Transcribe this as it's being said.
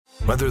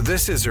Whether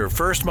this is her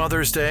first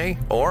Mother's Day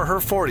or her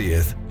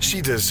 40th, she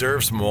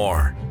deserves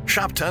more.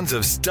 Shop tons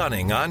of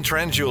stunning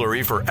on-trend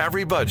jewelry for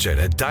every budget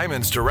at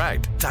Diamonds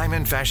Direct.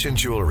 Diamond fashion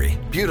jewelry,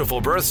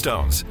 beautiful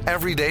birthstones,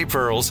 everyday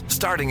pearls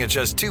starting at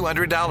just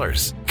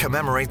 $200.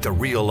 Commemorate the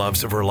real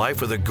loves of her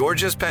life with a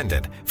gorgeous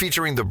pendant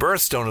featuring the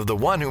birthstone of the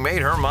one who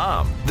made her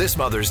mom. This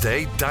Mother's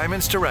Day,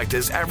 Diamonds Direct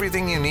is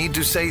everything you need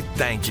to say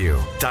thank you.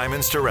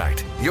 Diamonds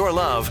Direct. Your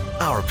love,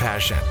 our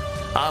passion.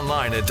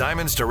 Online at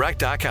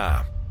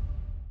diamondsdirect.com.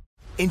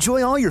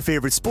 Enjoy all your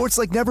favorite sports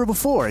like never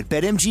before at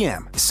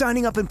BetMGM.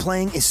 Signing up and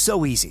playing is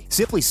so easy.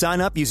 Simply sign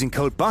up using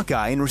code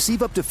Buckeye and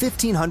receive up to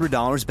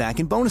 $1,500 back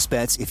in bonus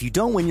bets if you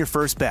don't win your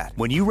first bet.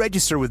 When you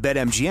register with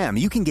BetMGM,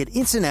 you can get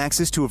instant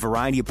access to a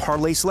variety of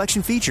parlay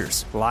selection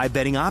features, live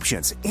betting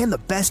options, and the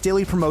best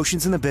daily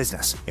promotions in the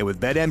business. And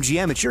with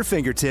BetMGM at your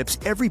fingertips,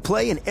 every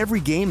play and every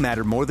game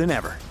matter more than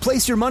ever.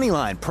 Place your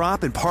moneyline,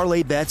 prop, and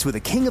parlay bets with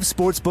the king of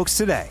sportsbooks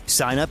today.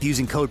 Sign up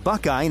using code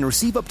Buckeye and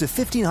receive up to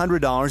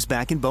 $1,500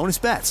 back in bonus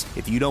bets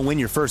if you don't win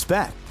your first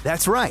bet.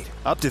 That's right,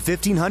 up to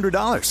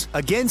 $1,500.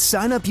 Again,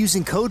 sign up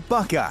using code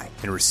Buckeye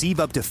and receive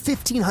up to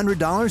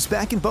 $1,500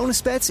 back in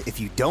bonus bets if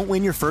you don't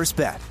win your first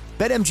bet.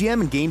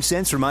 BetMGM and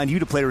GameSense remind you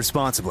to play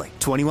responsibly.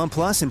 21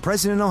 plus and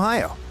present in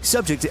Ohio.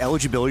 Subject to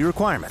eligibility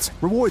requirements.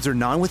 Rewards are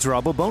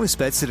non-withdrawable bonus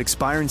bets that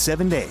expire in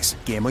 7 days.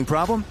 Gambling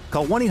problem?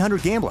 Call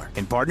 1-800-GAMBLER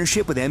in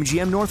partnership with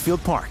MGM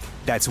Northfield Park.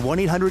 That's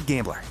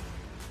 1-800-GAMBLER.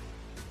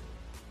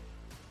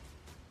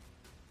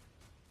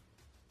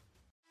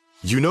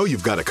 You know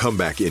you've got a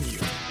comeback in you.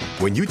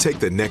 When you take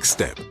the next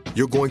step,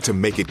 you're going to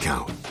make it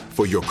count.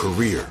 For your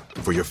career,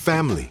 for your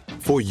family,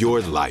 for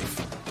your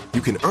life. You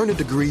can earn a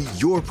degree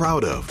you're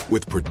proud of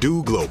with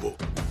Purdue Global.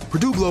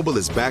 Purdue Global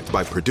is backed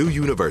by Purdue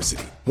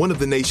University, one of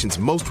the nation's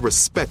most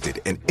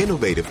respected and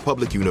innovative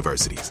public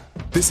universities.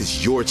 This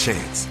is your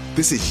chance.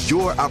 This is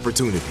your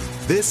opportunity.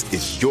 This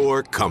is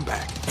your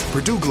comeback.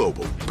 Purdue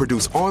Global,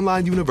 Purdue's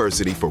online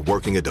university for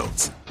working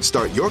adults.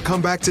 Start your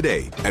comeback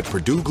today at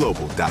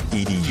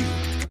purdueglobal.edu.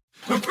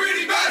 We're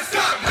pretty messed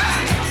up,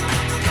 hey!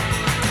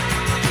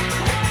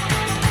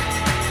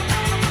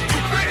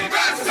 We're pretty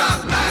messed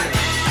up, hey!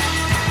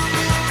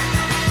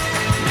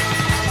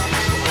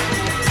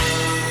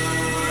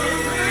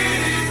 We're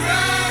pretty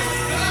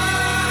messed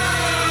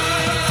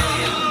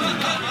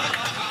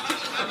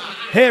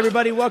up! Hey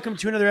everybody, welcome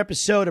to another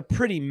episode of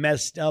Pretty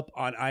Messed Up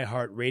on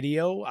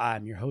iHeartRadio.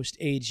 I'm your host,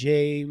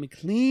 AJ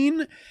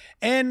McLean,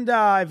 and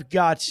I've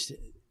got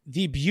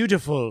the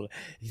beautiful,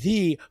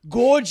 the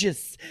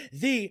gorgeous,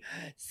 the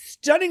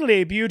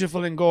stunningly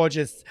beautiful and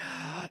gorgeous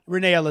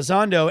Renee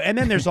Elizondo. And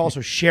then there's also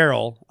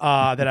Cheryl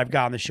that I've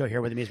got on the show here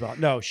with me as well.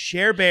 No,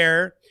 Cher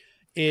Bear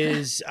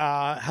is,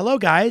 hello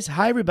guys.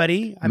 Hi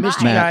everybody. I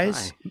missed you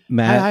guys.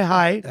 Matt,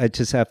 Hi. I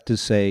just have to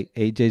say,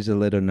 AJ's a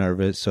little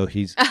nervous, so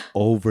he's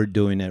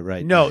overdoing it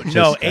right No,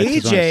 now.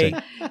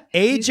 AJ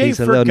He's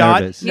a little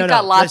forgot. nervous. You've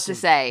got lots to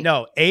say.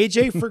 No,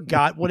 AJ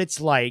forgot what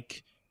it's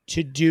like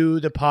to do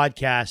the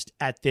podcast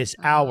at this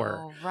hour.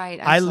 Oh,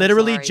 right. I I'm so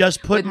literally sorry.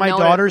 just put With my no-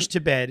 daughters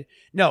to bed.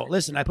 No,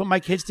 listen, I put my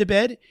kids to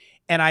bed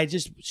and I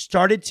just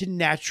started to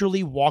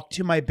naturally walk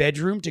to my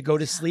bedroom to go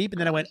to sleep. And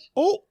then I went,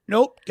 oh,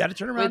 nope, got to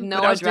turn around. With no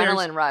go downstairs.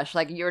 adrenaline ruch.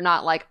 Like, you're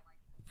not, like,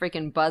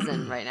 freaking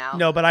buzzing right now.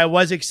 No, but I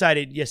was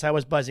excited. Yes, I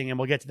was buzzing, and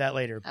we'll get to that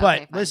later. But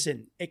fine.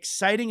 listen,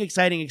 exciting.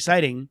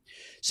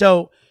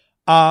 So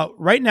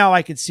right now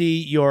I can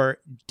see your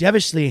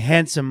devilishly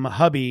handsome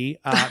hubby,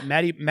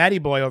 Matty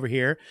Boy over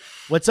here.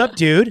 What's up,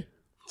 dude?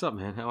 What's up,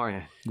 man? How are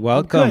you?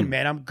 Welcome. I'm good,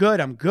 man. I'm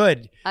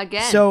good.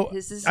 Again. So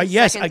this is his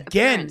yes, second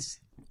again. appearance.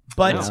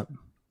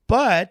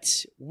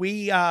 But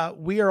we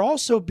are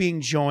also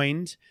being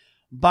joined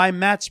by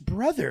Matt's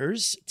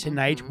brothers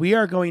tonight. Mm-hmm. We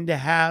are going to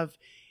have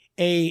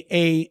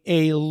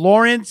a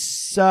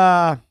Lawrence.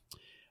 I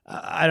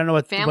don't know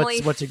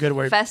Family what's a good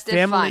word. festive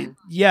Family. fun.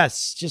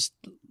 Yes, just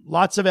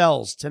lots of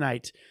L's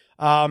tonight.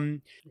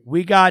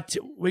 We got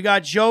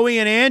Joey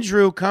and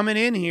Andrew coming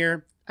in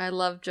here. I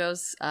love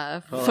Joe's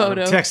I'm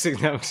photo. texting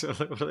them. So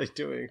what are they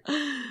doing?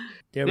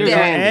 There we There's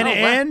go. Andy.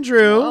 And wow.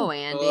 Andrew. Oh,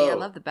 Andy. I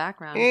love the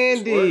background.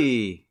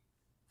 Andy,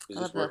 I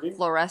love the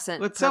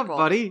fluorescent what's purple. up,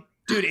 buddy?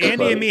 Dude,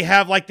 Andy and me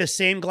have like the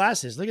same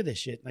glasses. Look at this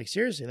shit. Like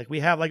seriously, like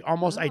we have like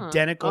almost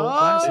identical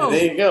glasses. Oh.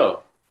 There you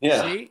go.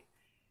 Yeah. See?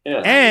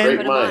 Yeah. And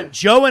Great mind.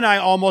 Joe and I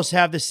almost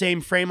have the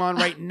same frame on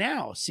right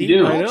now. See, You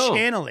do. we're I all know.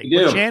 channeling. You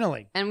do. We're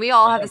channeling. And we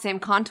all have the same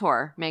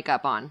contour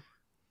makeup on.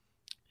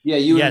 Yeah,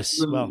 you Yes,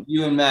 and, well.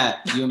 you and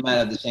Matt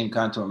have the same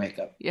contour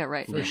makeup. Yeah,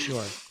 right. For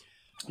sure.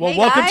 Well, Hey,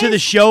 welcome to the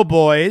guys. show,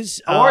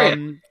 boys. How are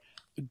you?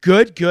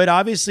 Good.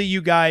 Obviously,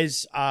 you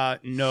guys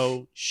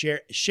know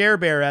Cher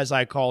Bear, as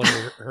I call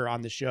her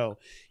on the show.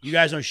 You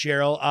guys know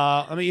Cheryl.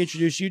 Let me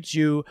introduce you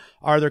to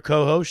our other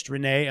co-host,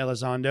 Renee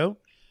Elizondo.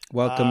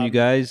 Welcome, you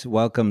guys.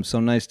 Welcome.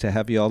 So nice to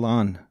have you all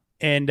on.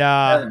 And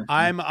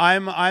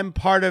I'm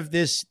part of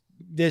this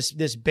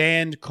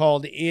band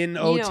called In You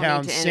O don't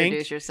Town need to Sync.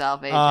 introduce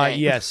yourself,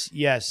 AJ.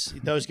 Yes.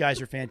 Those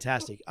guys are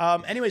fantastic.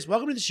 Anyways,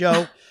 welcome to the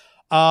show.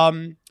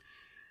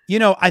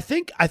 I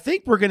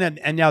think we're gonna,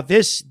 and now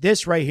this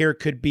right here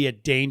could be a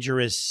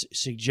dangerous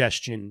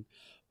suggestion,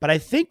 but I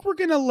think we're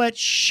going to let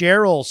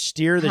Cheryl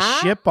steer the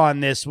ship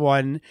on this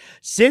one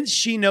since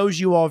she knows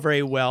you all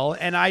very well.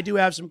 And I do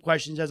have some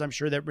questions, as I'm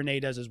sure that Renee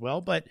does as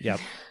well. But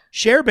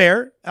Cher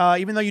Bear,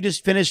 even though you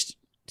just finished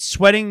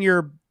sweating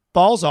your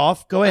balls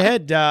off, go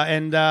ahead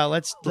and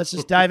let's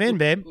just dive in,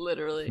 babe.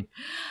 Literally.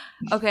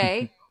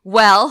 Okay.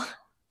 Well,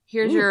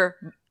 here's your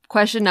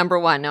question number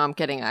one. No, I'm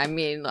kidding. I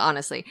mean,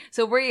 honestly.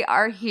 So we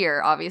are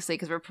here, obviously,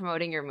 because we're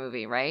promoting your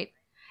movie, right?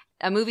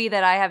 A movie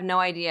that I have no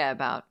idea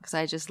about because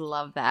I just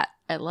love that.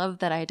 I love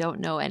that I don't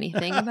know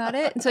anything about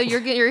it. So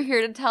you're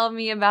here to tell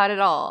me about it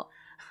all.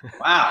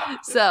 Wow.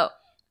 So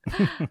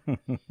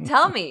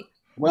tell me,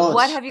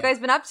 what have you guys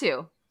been up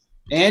to?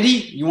 Andy,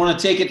 you want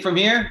to take it from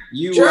here?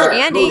 Sure.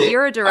 Andy,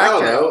 you're a director. I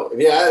don't know.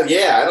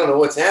 Yeah. I don't know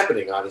what's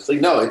happening, honestly.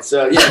 No, it's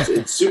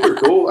super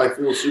cool. I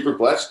feel super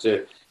blessed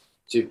to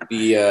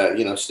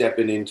be,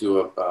 stepping into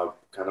a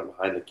kind of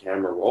behind the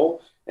camera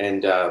role.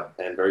 And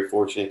very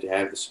fortunate to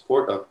have the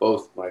support of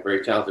both my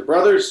very talented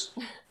brothers.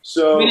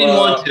 So we didn't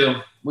want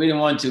to. We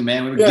didn't want to,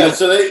 man. We were guilty.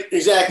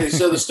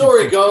 So the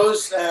story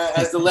goes,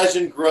 as the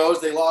legend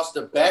grows, they lost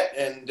a bet,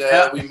 and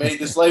we made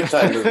this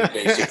Lifetime movie,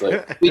 basically.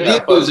 We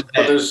did lose a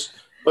bet.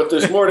 But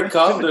there's more to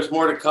come. There's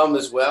more to come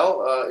as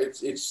well.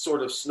 It's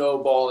sort of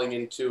snowballing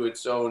into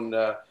its own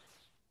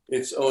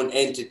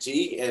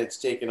entity, and it's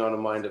taken on a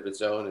mind of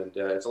its own, and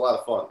it's a lot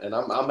of fun. And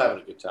I'm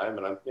having a good time,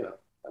 and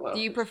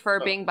Do you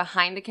prefer being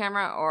behind the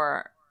camera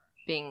or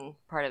being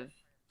part of?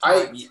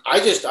 I'm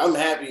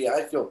happy.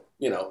 I feel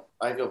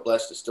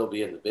blessed to still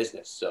be in the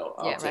business. So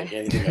I'll take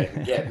anything I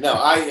can get. No,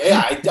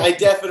 I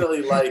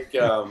definitely like.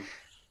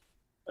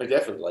 I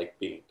definitely like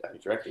being.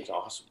 Directing is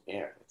awesome.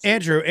 Yeah.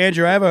 Andrew,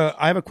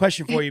 I have a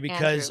question for you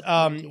because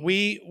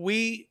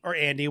we or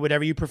Andy,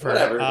 whatever you prefer.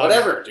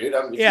 Whatever, dude.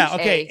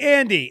 Okay,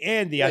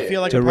 Andy. I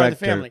feel like director, a part of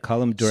the family.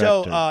 Call him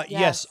director. So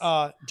yes,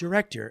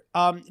 director.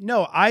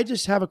 No, I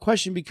just have a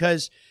question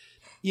because,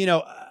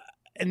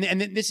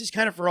 and this is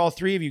kind of for all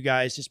three of you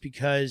guys, just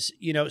because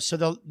so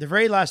the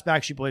very last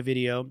Backstreet Boy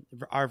video,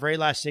 our very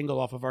last single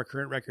off of our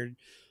current record,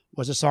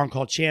 was a song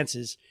called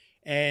Chances.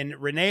 And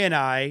Renee and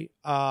I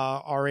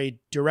are a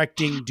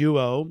directing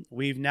duo.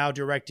 We've now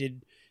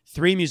directed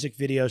 3 music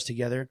videos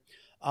together.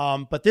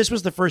 But this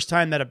was the first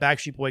time that a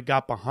Backstreet Boy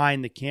got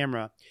behind the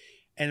camera.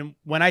 And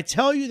when I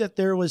tell you that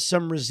there was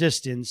some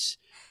resistance,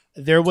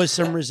 because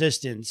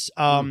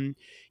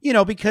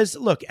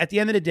look, at the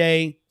end of the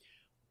day,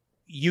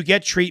 you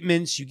get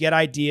treatments, you get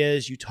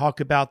ideas, you talk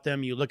about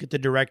them, you look at the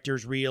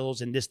director's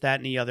reels and this, that,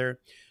 and the other.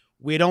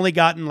 We had only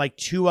gotten like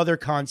 2 other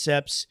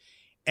concepts.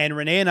 And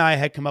Renee and I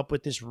had come up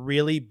with this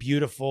really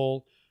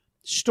beautiful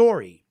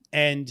story.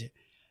 And,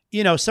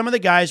 some of the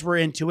guys were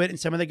into it and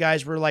some of the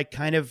guys were like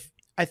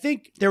I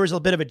think there was a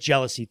bit of a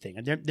jealousy thing.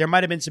 And there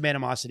might have been some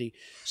animosity.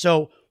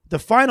 So the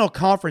final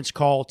conference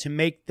call to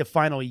make the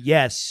final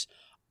yes,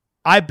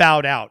 I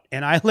bowed out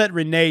and I let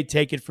Renee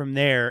take it from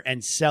there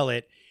and sell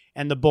it.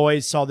 And the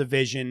boys saw the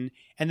vision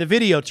and the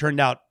video turned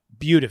out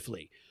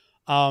beautifully.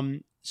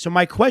 So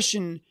my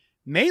question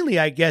mainly,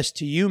 I guess,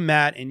 to you,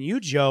 Matt, and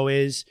you, Joe,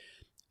 is,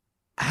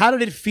 how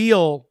did it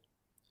feel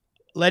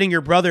letting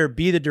your brother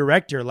be the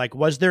director? Like,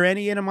 was there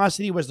any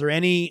animosity? Was there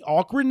any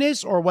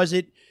awkwardness? Or was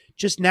it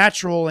just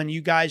natural and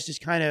you guys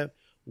just kind of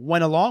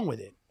went along with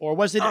it? Or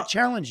was it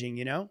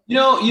challenging,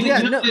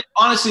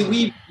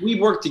 Honestly, we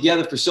worked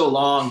together for so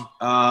long.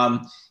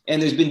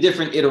 And there's been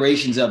different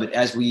iterations of it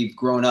as we've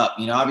grown up.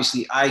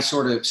 Obviously, I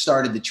sort of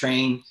started the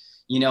train.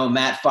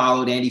 Matt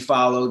followed, Andy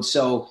followed.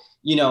 So,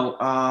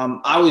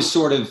 I was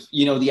sort of,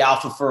 the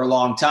alpha for a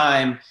long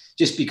time,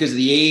 just because of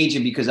the age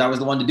and because I was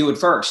the one to do it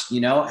first,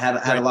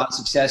 had a lot of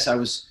success. I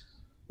was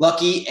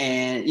lucky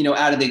and,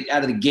 out of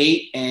the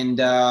gate. And,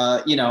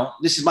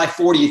 this is my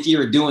 40th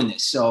year of doing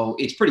this. So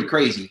it's pretty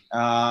crazy.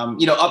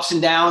 Ups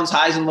and downs,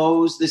 highs and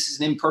lows. This is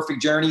an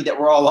imperfect journey that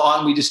we're all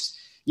on. We just,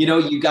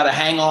 you got to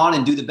hang on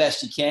and do the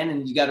best you can.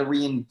 And you got to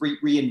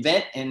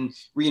reinvent and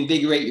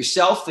reinvigorate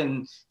yourself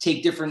and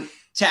take different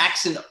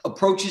tacks and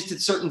approaches to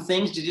certain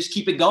things to just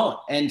keep it going.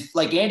 And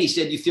like Andy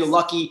said, you feel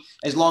lucky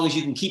as long as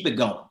you can keep it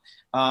going.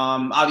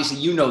 Obviously,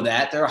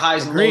 that there are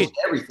highs and lows to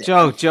everything.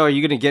 Joe, are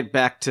you going to get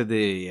back to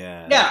the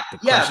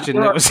question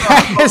that was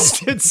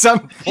asked at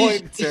some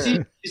point?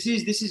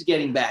 This is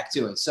getting back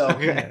to it. So,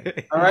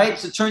 okay. All right.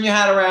 So turn your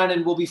hat around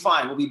and we'll be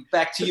fine. We'll be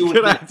back to you.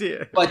 Good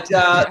idea. But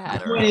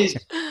the point is,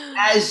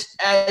 as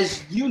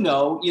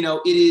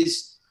it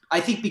is. I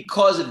think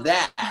because of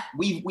that,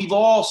 we've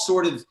all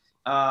sort of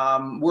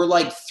we're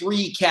like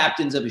 3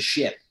 captains of a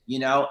ship.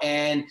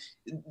 And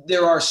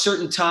there are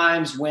certain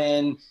times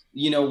when,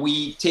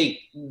 we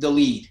take the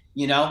lead,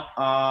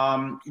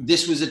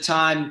 this was a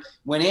time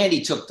when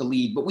Andy took the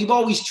lead, but we've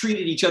always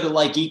treated each other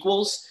like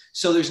equals.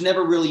 So there's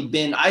never really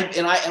been,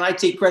 I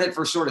take credit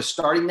for sort of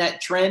starting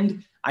that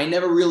trend. I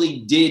never really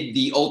did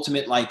the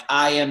ultimate, like,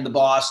 I am the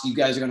boss, you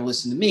guys are going to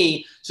listen to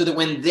me, so that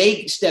when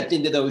they stepped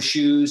into those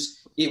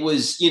shoes, it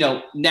was,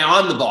 now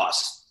I'm the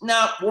boss.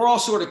 Now we're all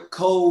sort of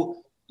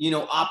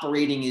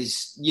operating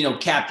as,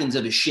 captains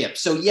of a ship.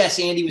 So yes,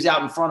 Andy was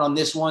out in front on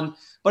this one,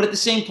 but at the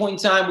same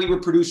point in time, we were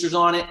producers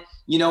on it.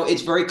 you know,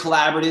 it's very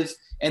collaborative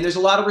and there's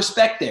a lot of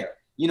respect there.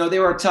 You know,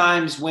 there are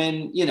times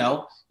when, you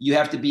know, you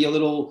have to be a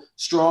little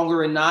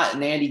stronger and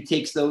Andy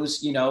takes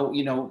those, you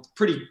know,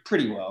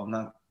 pretty well,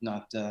 not you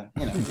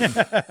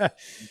know,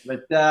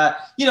 but,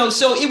 you know,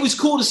 so it was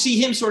cool to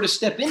see him sort of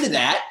step into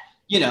that.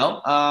 You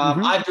know,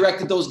 I've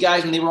directed those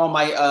guys when they were on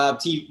my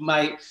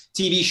my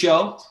TV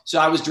show. So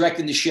I was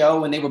directing the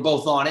show and they were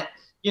both on it.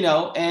 You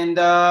know, and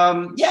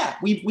yeah,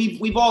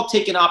 we've all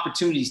taken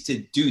opportunities to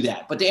do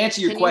that. But to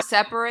answer your question, can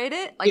you separate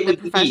it, like the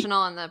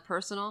professional and the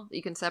personal?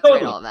 You can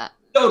separate all of that.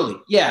 Totally,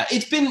 yeah.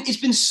 It's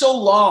been so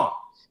long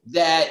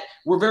that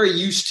we're very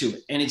used to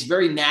it, and it's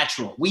very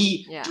natural.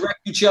 We direct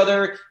each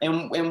other,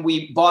 and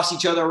we boss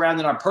each other around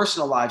in our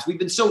personal lives. We've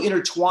been so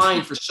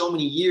intertwined for so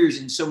many years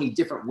in so many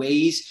different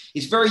ways.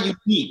 It's very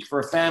unique for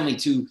a family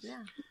to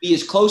be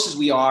as close as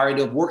we are and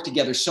to work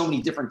together so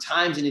many different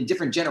times and in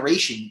different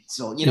generations.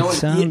 So, you know,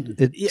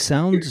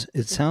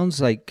 it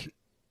sounds like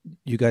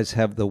you guys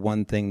have the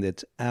one thing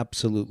that's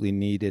absolutely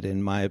needed,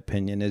 in my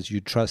opinion, is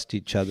you trust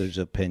each other's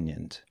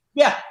opinions.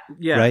 Yeah.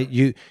 Right.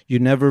 You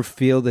never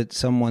feel that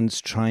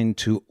someone's trying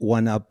to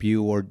one up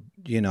you, or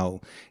you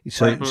know.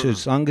 So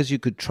as long as you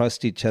could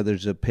trust each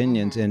other's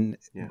opinions, and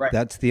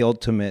that's the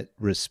ultimate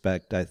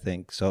respect, I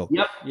think. So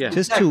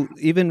just to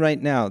even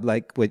right now,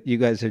 like what you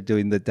guys are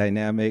doing, the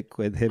dynamic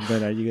with him,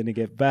 and are you going to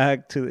get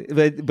back to?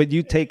 But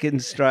you take it in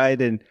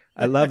stride, and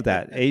I love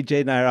that.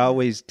 AJ and I are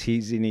always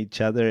teasing each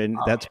other, and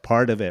that's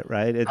part of it,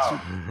 right? It's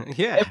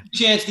every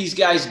chance these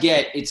guys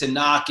get, it's a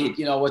knock. It,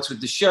 you know, what's with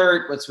the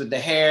shirt, what's with the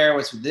hair,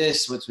 what's with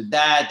this, what's with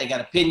that. They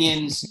got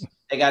opinions,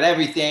 they got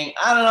everything.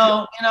 I don't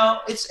know. You know,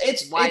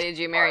 it's. Why did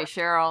you marry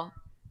Cheryl?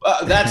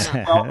 That's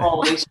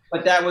always,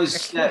 but that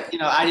was, you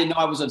know, I didn't know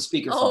I was on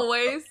speakerphone.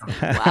 Always,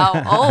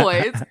 wow,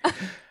 always.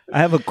 I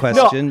have a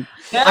question.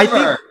 No, I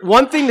think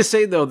one thing to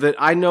say though that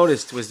I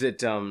noticed was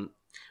that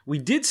we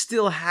did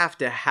still have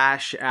to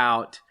hash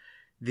out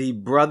the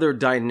brother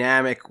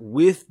dynamic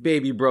with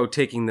Baby Bro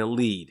taking the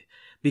lead,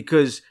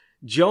 because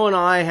Joe and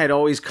I had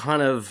always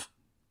kind of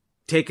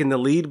taken the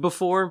lead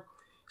before.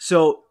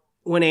 So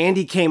when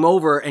Andy came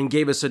over and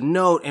gave us a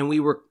note and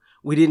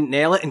we didn't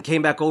nail it and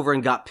came back over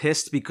and got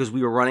pissed because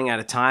we were running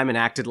out of time and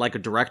acted like a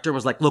director and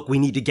was like, look, we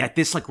need to get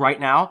this like right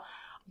now.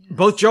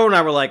 Both Joe and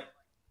I were like,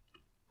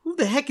 who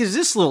the heck is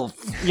this little,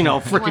 you know,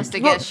 freaking wants to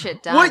get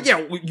shit done? What?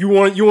 Yeah, you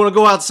want to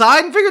go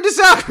outside and figure this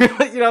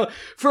out? You know,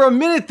 for a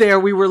minute there,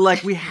 we were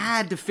like, we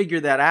had to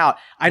figure that out.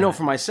 I know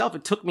for myself,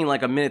 it took me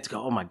like a minute to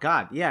go, oh my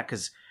God, yeah,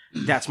 because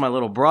that's my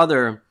little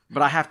brother.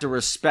 But I have to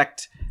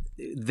respect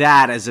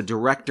that as a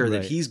director,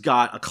 that he's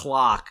got a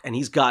clock and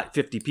he's got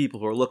 50 people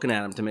who are looking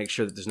at him to make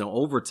sure that there's no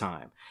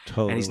overtime.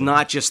 Totally. And he's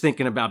not just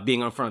thinking about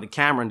being on front of the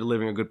camera and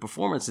delivering a good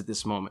performance at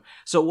this moment.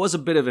 So it was a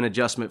bit of an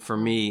adjustment for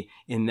me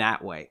in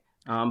that way.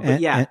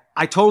 But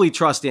I totally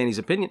trust Danny's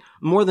opinion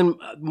more than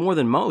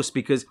most,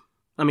 because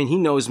I mean, he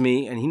knows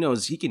me and he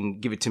knows he can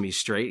give it to me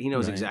straight. He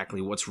knows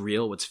exactly what's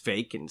real, what's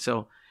fake. And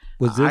so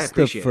was this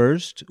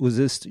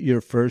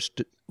your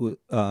first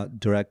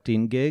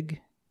directing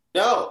gig?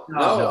 No.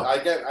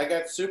 I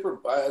got super.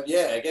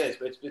 Again,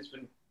 it's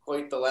been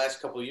quite the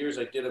last couple of years.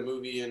 I did a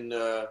movie in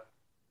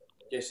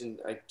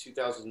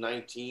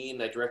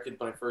 2019. I directed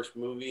my first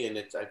movie, and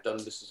I've done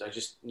this.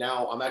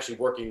 I'm actually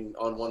working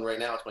on one right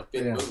now. It's my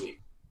fifth movie.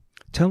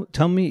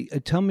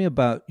 Tell me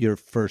about your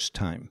first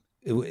time.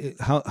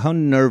 How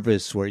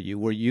nervous were you?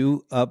 Were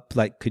you up,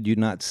 like, could you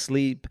not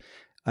sleep?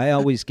 I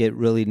always get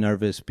really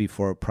nervous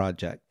before a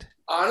project.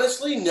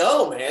 Honestly,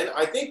 no, man.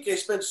 I think I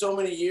spent so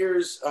many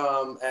years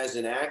as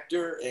an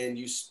actor, and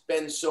you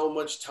spend so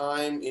much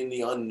time in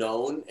the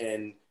unknown,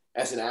 and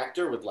as an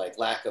actor with like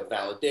lack of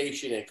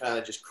validation and kind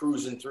of just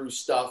cruising through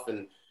stuff.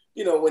 And,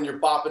 you know, when you're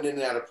bopping in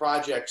and out of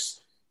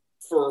projects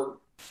for,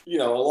 you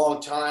know, a long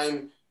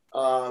time,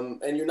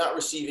 and you're not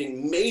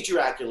receiving major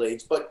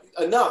accolades, but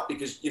enough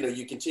because, you know,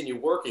 you continue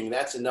working.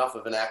 That's enough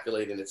of an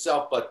accolade in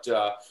itself. But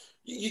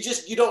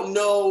you don't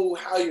know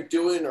how you're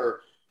doing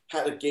or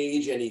how to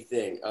gauge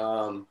anything.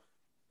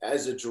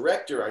 As a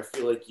director, I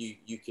feel like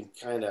you can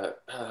kind of,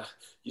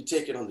 you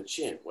take it on the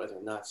chin, whether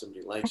or not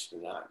somebody likes it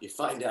or not. You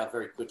find out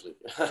very quickly.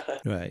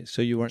 Right.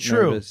 So you weren't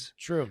nervous.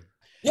 True.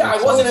 Yeah,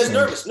 I wasn't as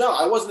nervous. No,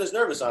 I wasn't as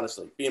nervous,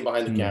 honestly, being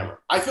behind the camera.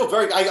 I feel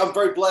I'm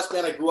very blessed,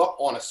 man. I grew up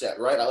on a set,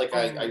 right?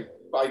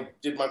 I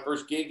did my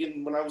first gig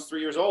when I was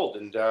 3 years old,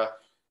 and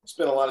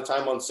spent a lot of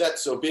time on set.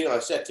 So being on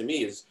a set to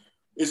me is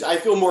I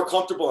feel more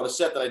comfortable on a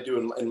set than I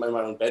do in my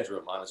own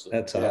bedroom, honestly.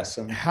 That's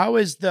awesome.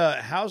 How's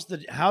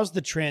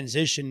the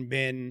transition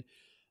been?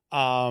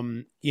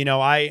 You know,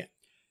 I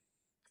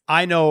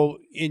know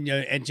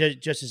and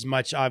just as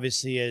much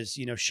obviously as,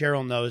 you know,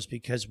 Cheryl knows,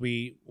 because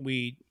we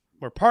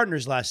were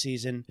partners last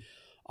season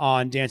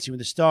on Dancing with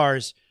the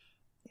Stars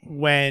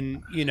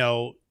when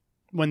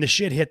the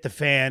shit hit the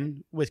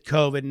fan with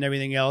COVID and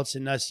everything else,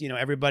 and us, you know,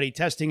 everybody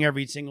testing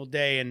every single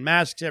day and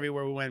masks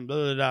everywhere we went, blah,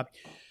 blah, blah.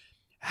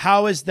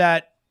 How has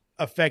that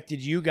affected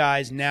you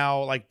guys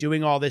now, like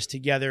doing all this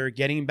together,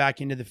 getting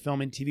back into the film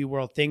and TV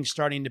world, things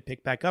starting to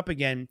pick back up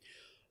again?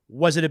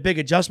 Was it a big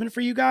adjustment for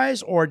you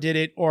guys,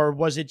 or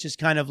was it just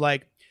kind of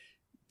like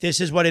this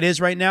is what it is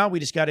right now. We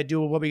just got to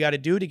do what we got to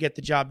do to get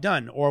the job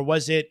done? Or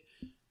was it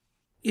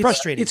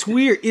frustrating? It's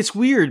weird. It's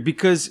weird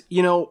because,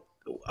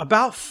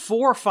 about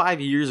 4 or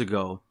 5 years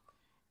ago,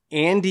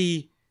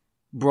 Andy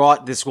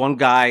brought this one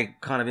guy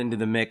kind of into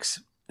the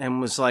mix and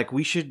was like,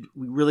 we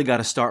really got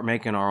to start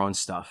making our own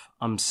stuff.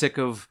 I'm sick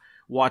of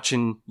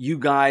watching you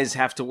guys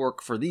have to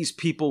work for these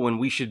people when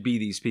we should be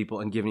these people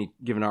and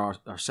giving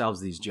ourselves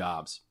these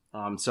jobs.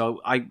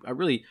 So I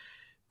really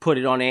put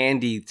it on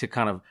Andy to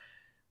kind of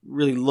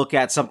really look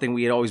at something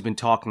we had always been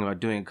talking about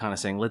doing, kind of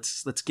saying,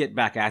 let's get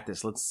back at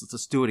this.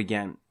 Let's do it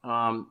again.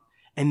 But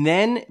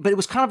it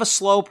was kind of a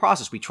slow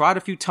process. We tried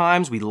a few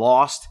times, we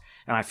lost,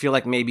 and I feel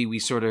like maybe we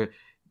sort of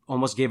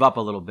almost gave up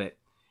a little bit.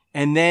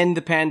 And then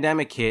the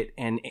pandemic hit,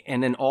 and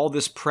then all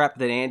this prep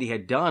that Andy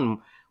had done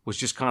was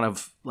just kind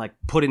of like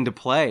put into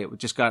play. It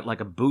just got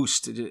like a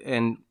boost,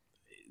 and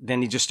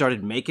then he just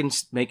started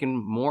making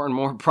more and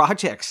more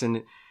projects,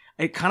 and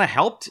it kind of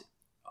helped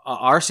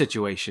our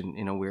situation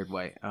in a weird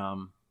way.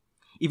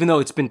 Even though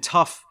it's been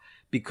tough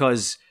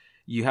because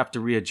you have to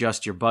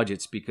readjust your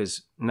budgets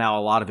because now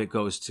a lot of it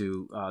goes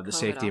to the COVID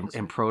safety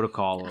and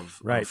protocol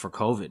for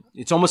COVID.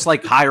 It's almost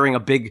like hiring a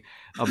big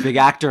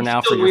actor now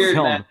for your weird,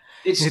 film. Man.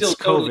 It's still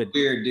totally COVID.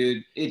 Weird,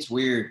 dude. It's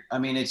weird. I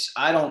mean,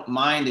 I don't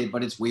mind it,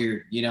 but it's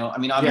weird. I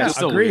mean, it's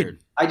still weird.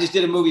 I just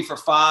did a movie for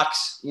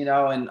Fox, and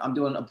I'm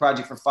doing a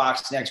project for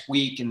Fox next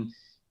week, and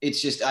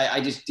it's just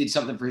I just did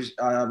something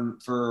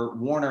for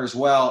Warner as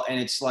well, and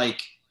it's like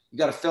you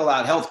got to fill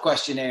out health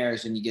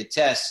questionnaires and you get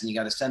tests and you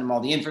got to send them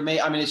all the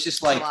information. I mean, it's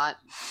just like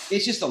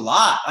it's just a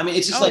lot. I mean,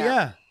 it's just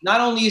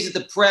not only is it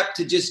the prep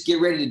to just get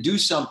ready to do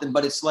something,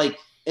 but it's like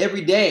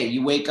every day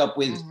you wake up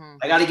with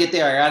I got to get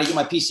there, I got to get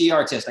my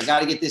PCR test, I got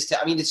to get this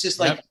test. I mean, it's just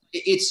like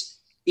it's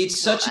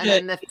such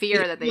and the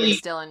fear that they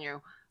instill in you.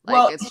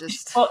 It's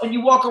just and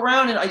you walk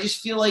around and I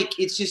just feel like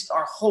it's just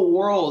our whole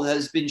world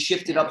has been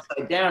shifted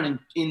upside down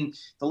in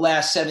the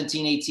last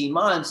 17, 18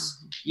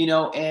 months,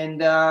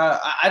 and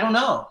I don't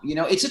know,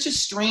 it's such a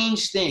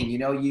strange thing.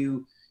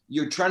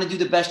 You're trying to do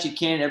the best you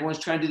can. Everyone's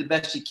trying to do the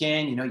best you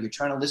can. You're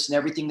trying to listen to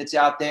everything that's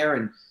out there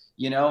and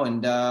I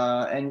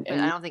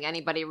don't think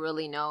anybody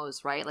really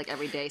knows, right? Like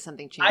every day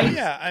something changes.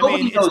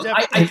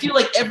 I feel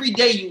like every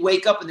day you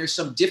wake up and there's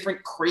some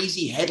different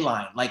crazy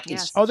headline. Like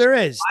there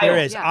is.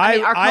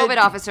 Yeah. Our COVID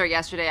officer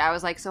yesterday, I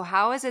was like, so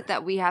how is it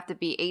that we have to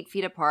be 8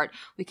 feet apart?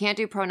 We can't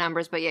do pro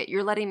numbers, but yet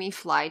you're letting me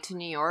fly to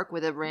New York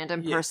with a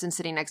random person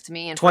sitting next to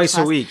me and twice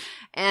a week,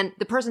 and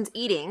the person's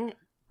eating,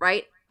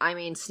 right? I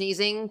mean,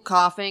 sneezing,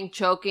 coughing,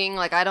 choking,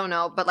 like, I don't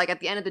know. But, like, at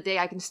the end of the day,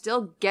 I can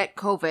still get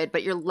COVID,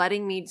 but you're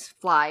letting me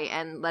fly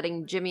and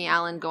letting Jimmy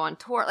Allen go on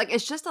tour. Like,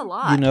 it's just a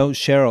lot.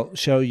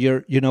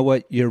 Cheryl, you know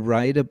what? You're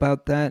right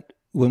about that.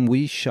 When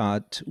we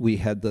shot, we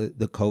had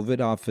the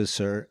COVID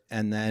officer,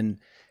 and then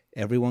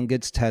everyone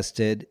gets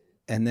tested,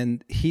 and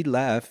then he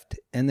left,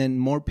 and then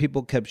more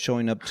people kept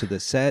showing up to the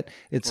set.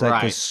 It's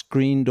like a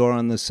screen door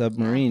on the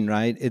submarine,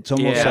 right? It's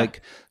almost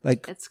like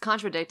it's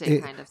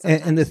contradicting, kind of.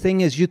 And the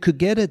thing is, you could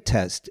get a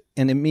test,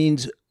 and it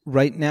means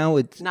right now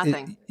it's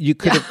nothing. You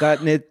could have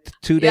gotten it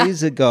 2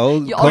 days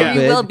ago. You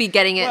will be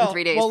getting it in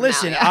 3 days. Well, from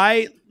listen,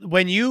 now,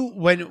 when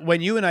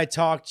you and I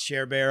talked,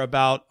 Cher Bear,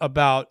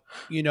 about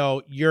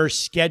your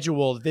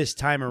schedule this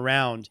time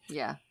around.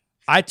 Yeah,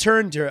 I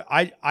turned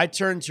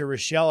to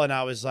Rochelle and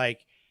I was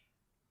like,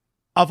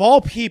 of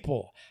all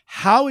people,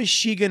 how is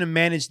she going to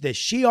manage this?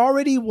 She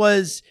already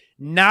was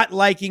not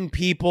liking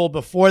people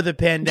before the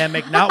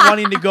pandemic, not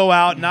wanting to go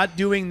out, not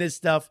doing this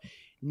stuff.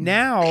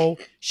 Now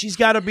she's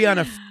got to be on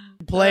a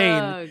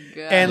plane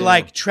and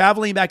like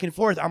traveling back and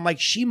forth. I'm like,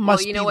 she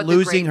must be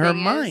losing her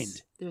mind.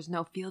 There's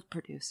no field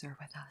producer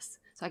with us,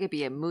 so I could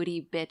be a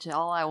moody bitch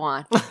all I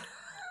want.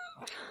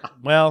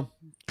 Well,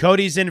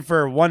 Cody's in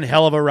for one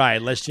hell of a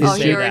ride. Let's just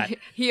say that.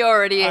 He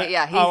already, he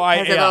has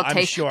a little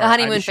taste. Sure, the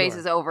honeymoon phase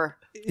is over.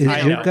 Is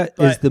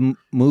the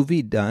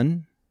movie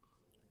done?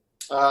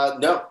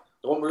 No.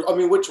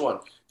 Which one?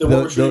 The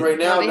one we're shooting right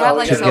now? They have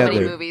like so many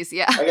movies.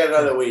 Yeah. I got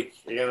another week.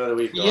 Yeah,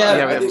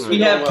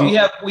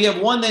 we have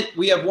one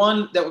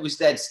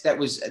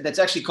that's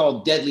actually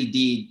called Deadly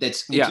Deed.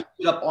 That's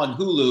up on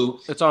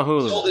Hulu. It's on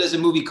Hulu. We sold it as a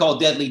movie called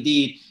Deadly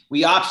Deed.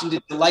 We optioned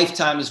it to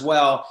Lifetime as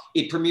well.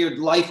 It premiered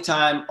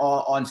Lifetime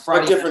on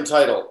Friday. A different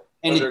title.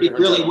 And it did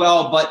really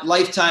well, but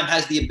Lifetime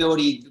has the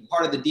ability,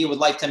 part of the deal with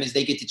Lifetime is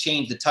they get to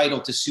change the title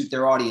to suit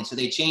their audience. So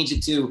they changed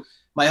it to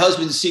My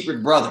Husband's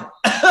Secret Brother.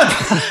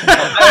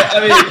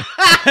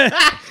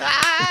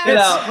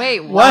 Wait,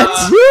 what?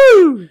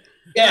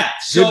 Yeah.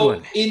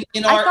 So in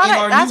our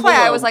that's new why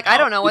world, I was like, I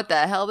don't know what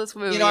the hell this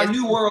movie is. In our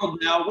new world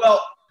now,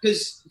 well,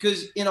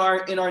 because in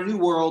our new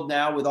world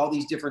now with all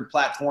these different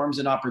platforms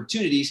and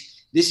opportunities,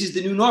 this is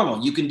the new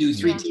normal. You can do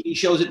 3 TV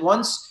shows at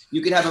once.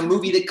 You can have a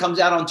movie that comes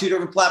out on 2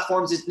 different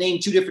platforms that's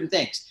named 2 different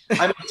things.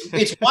 I mean,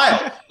 it's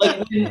wild.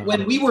 Like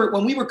when we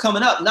were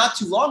coming up not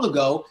too long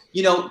ago,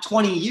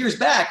 20 years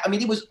back, I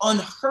mean, it was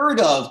unheard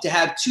of to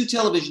have 2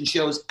 television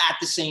shows at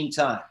the same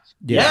time.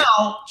 Yeah,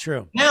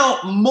 true.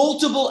 Now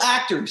multiple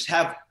actors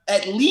have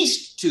at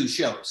least 2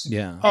 shows.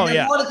 Yeah.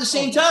 And one at the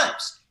same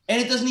times.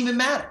 and it doesn't even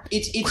matter.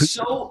 It's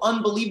so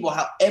unbelievable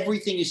how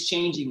everything is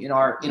changing in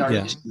our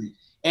industry.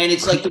 And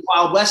it's like the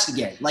Wild West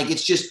again. Like,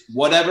 it's just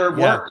whatever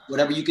works,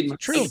 whatever you can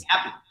make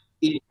happen.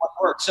 It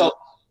works. So,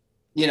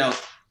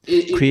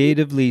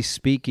 creatively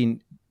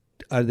speaking,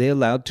 are they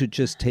allowed to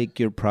just take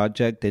your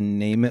project and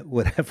name it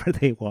whatever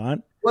they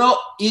want? Well,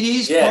 it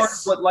is part of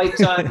what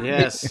Lifetime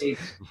is.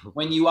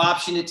 When you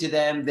option it to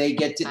them, they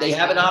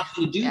have an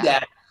option to do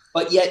that.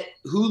 But yet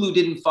Hulu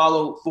didn't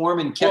follow form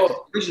and kept the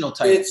original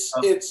title. It's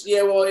complicated.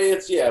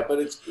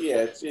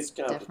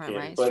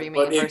 Right? But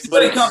it's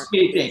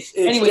complicated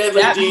thing. Anyway,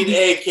 Deadly Deed,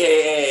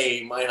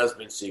 aka My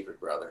Husband's Secret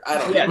Brother. I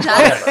don't know.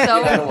 That's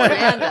so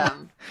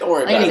random. Don't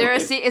worry about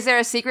it. Is there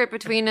a secret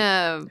between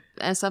and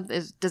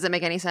something? Does it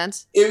make any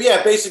sense?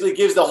 It basically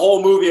gives the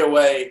whole movie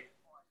away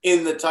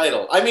in the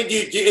title. I mean,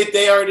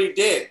 they already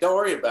did. Don't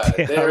worry about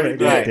it. They already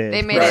did.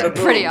 They made it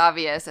pretty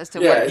obvious as to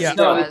what it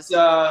was.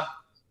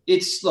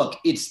 It's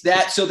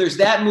that. So there's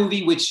that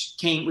movie which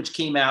came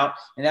out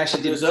and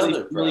actually did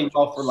really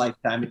well for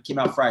Lifetime. It came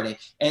out Friday,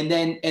 and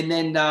then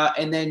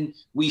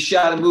we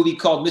shot a movie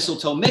called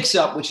Mistletoe Mix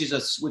Up, which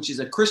is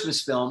a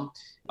Christmas film.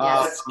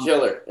 It's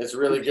killer. It's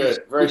really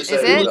good. Very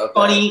excited really about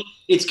funny.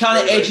 That. It's kind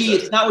of edgy.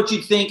 It's not what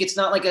you'd think. It's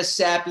not like a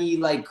sappy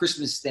like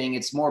Christmas thing.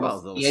 It's more of a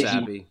little edgy.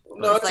 Sappy.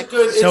 No, it's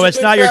good. So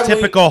it's not your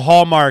typical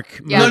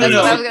Hallmark movie. No. It's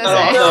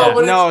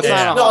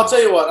not. No, I'll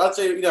tell you what.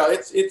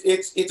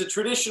 It's a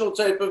traditional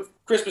type of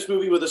Christmas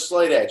movie with a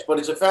slight edge, but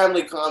it's a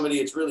family comedy.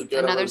 It's really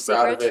good. I'm really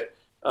proud of it.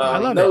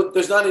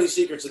 There's not any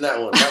secrets in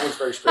that one. That one's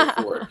very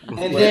straightforward. And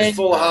then it's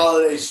full of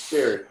holiday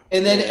spirit.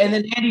 And then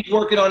Andy's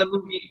working on a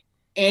movie.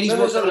 Andy's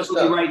working on a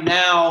movie right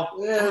now.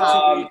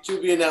 Yeah,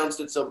 to be announced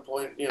at some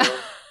point.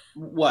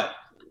 What?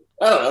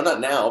 I don't know, not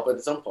now, but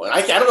at some point.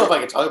 I don't know if I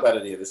can talk about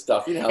any of this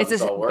stuff. You know how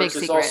this all works.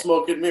 It's all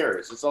smoke and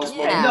mirrors. It's all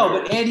smoke and mirrors.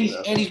 No, but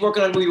Andy's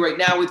working on a movie right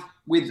now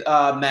with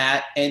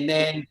Matt, and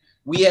then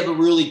we have a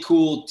really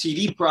cool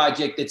TV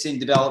project that's in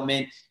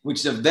development, which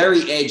is a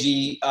very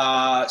edgy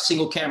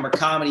single camera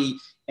comedy,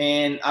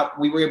 and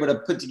we were able to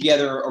put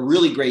together a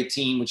really great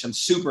team, which I'm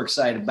super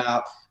excited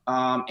about,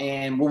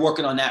 and we're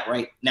working on that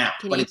right now.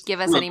 Can you give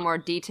us any more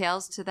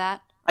details to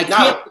that? I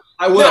can't.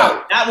 I will.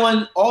 No. That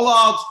one, all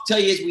I'll tell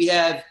you is we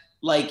have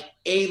like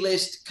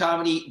A-list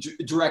comedy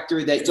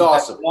director that you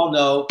all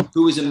know,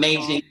 who is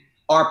amazing.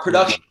 Our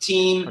production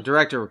team. Our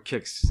director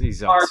kicks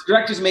these Our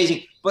director's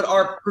amazing, but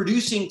our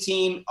producing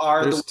team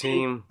are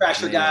the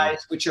Crasher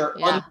guys, which are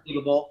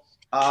unbelievable.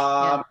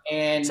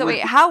 And so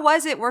wait, how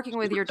was it working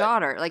with your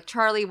daughter? Like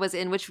Charlie was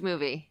in which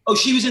movie? Oh,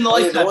 she was in the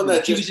Lifetime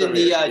movie. She was in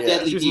the Deadly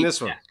Deed. She was in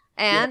this one.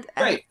 And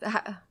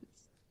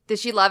did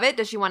she love it?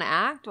 Does she want to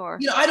act or?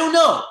 I don't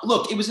know.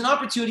 Look, it was an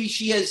opportunity.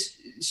 She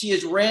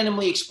has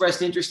randomly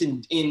expressed interest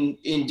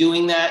in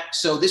doing that.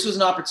 So this was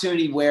an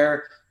opportunity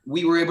where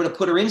we were able to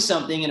put her in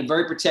something in a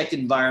very protected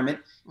environment.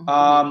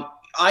 Mm-hmm.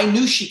 I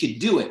knew she could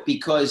do it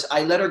because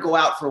I let her go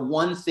out for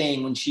one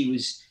thing when she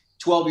was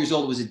 12 years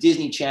old. It was a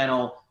Disney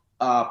Channel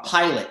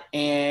pilot.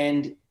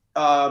 And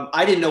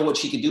I didn't know what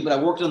she could do, but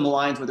I worked on the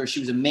lines with her. She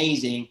was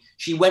amazing.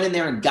 She went in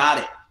there and got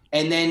it.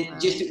 And then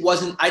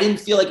I didn't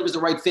feel like it was the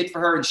right fit for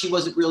her. And she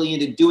wasn't really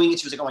into doing it.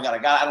 She was like, oh my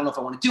God, I don't know if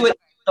I want to do it.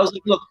 I was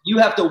like, look, you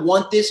have to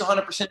want this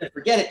 100% and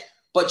forget it.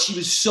 But she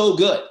was so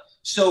good.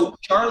 So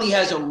Charlie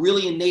has a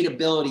really innate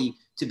ability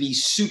to be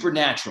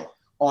supernatural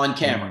on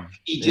camera.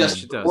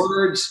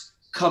 Words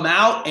come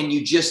out and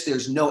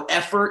there's no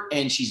effort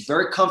and she's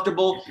very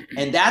comfortable.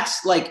 And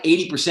that's like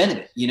 80% of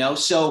it,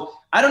 So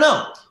I don't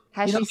know.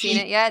 Has she seen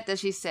it yet?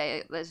 Does she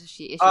say, is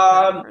she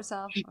proud of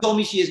herself? She told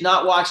me she has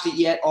not watched it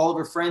yet. All of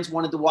her friends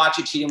wanted to watch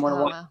it. She didn't want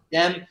to watch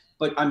them,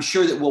 but I'm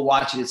sure that we'll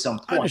watch it at some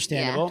point.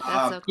 Understandable.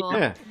 Yeah, that's so cool.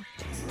 Yeah.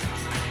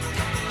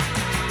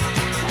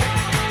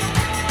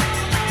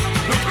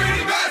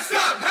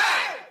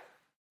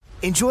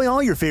 Enjoy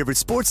all your favorite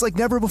sports like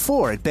never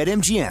before at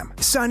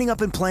BetMGM. Signing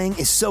up and playing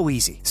is so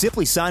easy.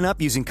 Simply sign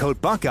up using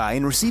code Buckeye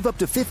and receive up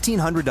to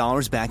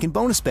 $1,500 back in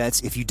bonus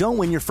bets if you don't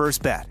win your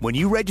first bet. When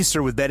you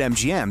register with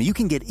BetMGM, you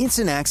can get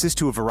instant access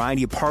to a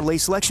variety of parlay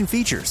selection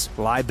features,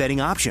 live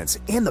betting options,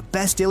 and the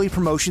best daily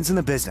promotions in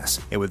the business.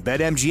 And with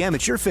BetMGM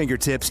at your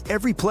fingertips,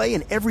 every play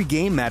and every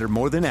game matter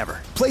more than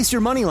ever. Place your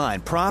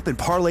moneyline, prop, and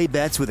parlay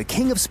bets with the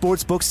king of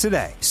sportsbooks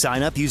today.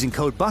 Sign up using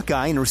code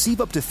Buckeye and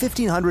receive up to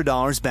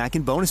 $1,500 back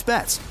in bonus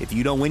bets if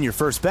you don't win your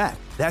first bet.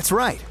 That's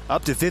right,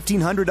 up to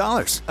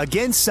 $1,500.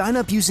 Again, sign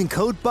up using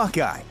code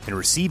Buckeye and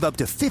receive up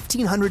to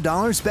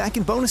 $1,500 back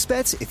in bonus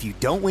bets if you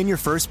don't win your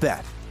first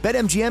bet.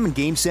 BetMGM and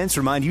GameSense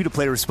remind you to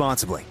play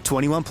responsibly.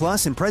 21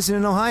 plus and present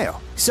in Ohio.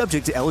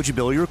 Subject to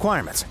eligibility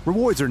requirements.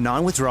 Rewards are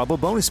non-withdrawable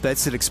bonus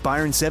bets that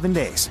expire in 7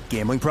 days.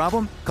 Gambling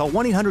problem? Call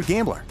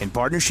 1-800-GAMBLER in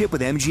partnership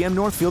with MGM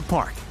Northfield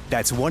Park.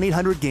 That's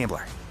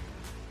 1-800-GAMBLER.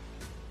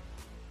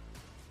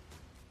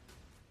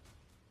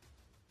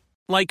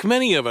 Like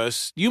many of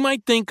us, you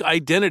might think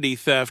identity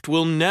theft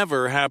will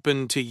never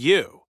happen to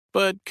you.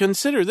 But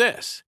consider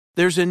this.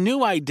 There's a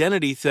new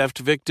identity theft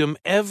victim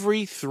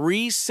every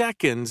 3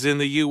 seconds in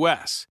the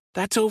U.S.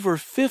 That's over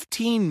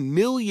 15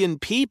 million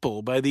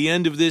people by the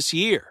end of this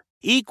year.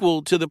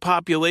 equal to the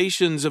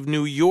populations of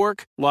New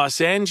York,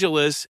 Los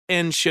Angeles,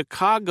 and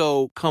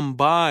Chicago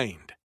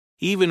combined.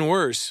 Even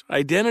worse,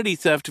 identity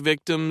theft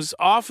victims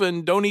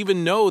often don't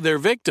even know they're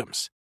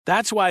victims.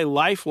 That's why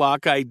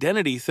LifeLock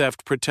Identity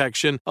Theft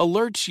Protection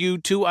alerts you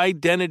to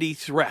identity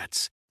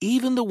threats,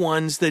 even the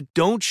ones that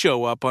don't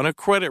show up on a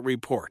credit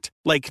report,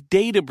 like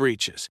data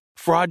breaches,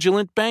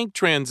 fraudulent bank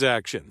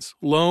transactions,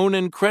 loan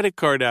and credit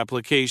card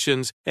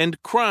applications,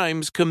 and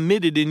crimes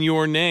committed in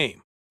your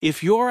name.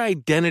 If your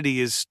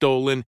identity is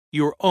stolen,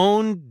 your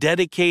own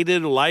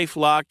dedicated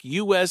LifeLock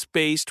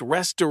U.S.-based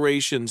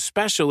restoration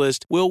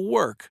specialist will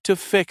work to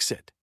fix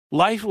it.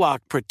 LifeLock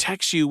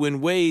protects you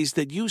in ways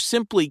that you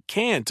simply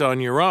can't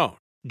on your own.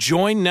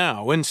 Join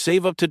now and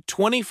save up to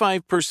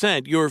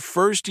 25% your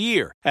first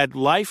year at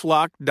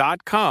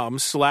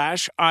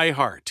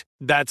LifeLock.com/iHeart.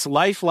 That's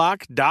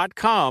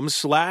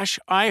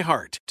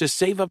LifeLock.com/iHeart to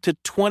save up to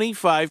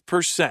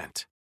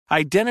 25%.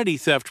 Identity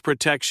theft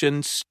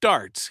protection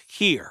starts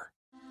here.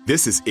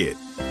 This is it.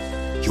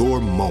 Your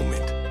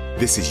moment.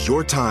 This is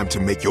your time to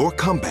make your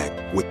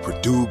comeback with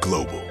Purdue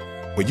Global.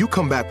 When you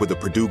come back with a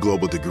Purdue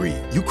Global degree,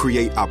 you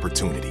create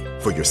opportunity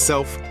for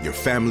yourself, your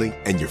family,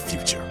 and your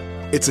future.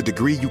 It's a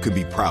degree you can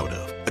be proud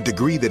of, a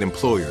degree that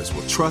employers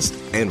will trust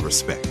and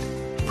respect.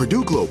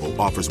 Purdue Global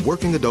offers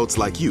working adults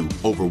like you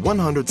over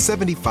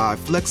 175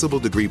 flexible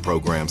degree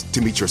programs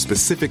to meet your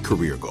specific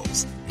career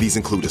goals. These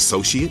include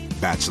associate,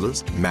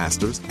 bachelor's,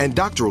 master's, and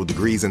doctoral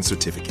degrees and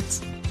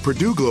certificates.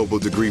 Purdue Global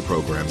degree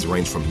programs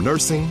range from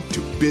nursing to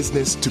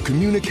business to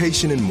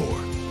communication and more.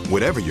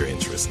 Whatever your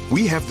interest,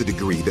 we have the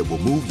degree that will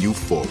move you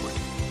forward.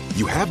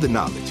 You have the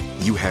knowledge,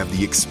 you have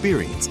the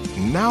experience.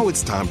 Now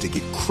it's time to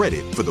get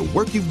credit for the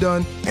work you've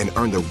done and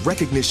earn the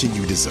recognition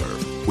you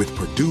deserve with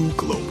Purdue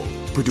Global,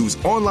 Purdue's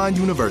online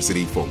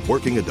university for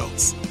working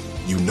adults.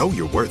 You know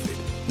you're worth it.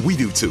 We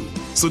do too.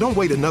 So don't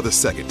wait another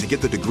second to get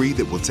the degree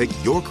that will take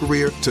your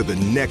career to the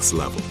next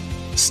level.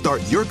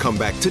 Start your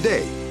comeback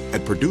today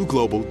at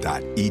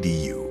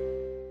purdueglobal.edu.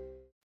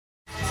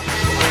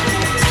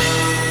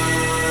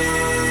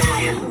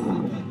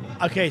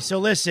 Okay, so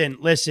listen,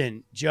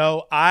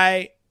 Joe,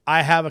 I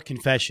have a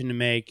confession to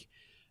make,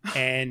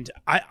 and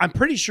I'm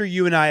pretty sure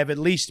you and I have at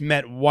least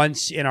met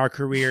once in our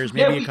careers,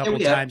 maybe a couple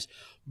of times,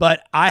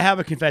 but I have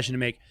a confession to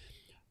make.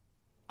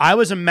 I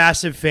was a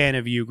massive fan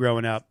of you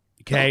growing up,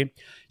 okay?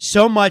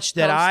 So much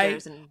that I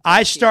didn't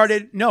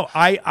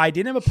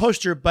have a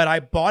poster, but I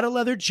bought a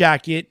leather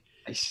jacket,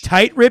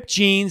 tight ripped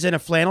jeans, and a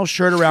flannel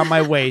shirt around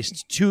my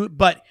waist.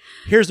 But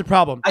here's the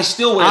problem. I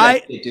still wear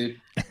that shit, dude.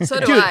 So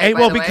do dude, I.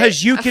 well,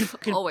 because you can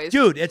always.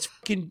 Dude,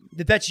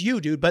 that's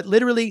you, dude. But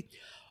literally,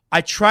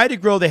 I tried to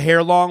grow the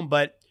hair long,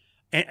 but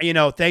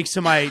thanks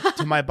to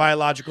my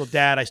biological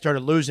dad, I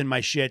started losing my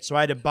shit, so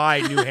I had to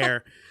buy new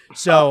hair.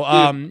 So,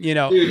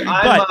 dude,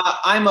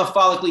 I'm a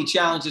follically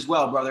challenged as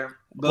well, brother.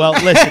 Well,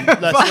 listen,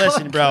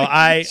 bro.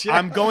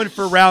 I'm going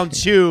for round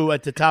 2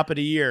 at the top of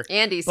the year.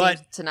 Andy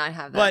seems to not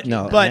have that.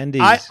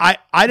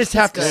 I just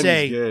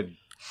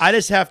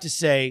have to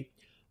say,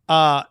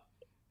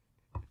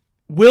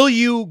 will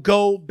you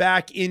go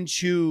back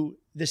into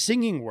the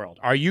singing world?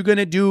 Are you going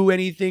to do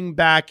anything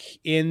back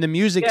in the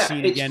music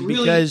scene again?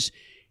 Really, because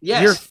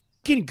you're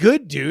fucking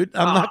good, dude.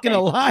 I'm not going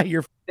to lie.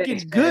 You're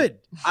fucking good.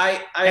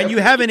 And you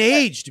haven't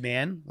aged,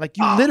 man. Like,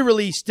 you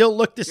literally still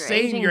look the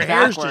same. Your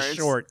hair's just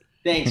short.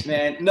 Thanks,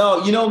 man.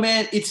 No,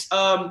 man, it's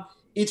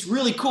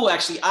really cool,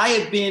 actually. I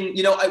have been,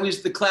 it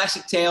was the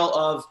classic tale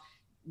of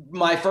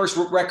my first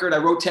record. I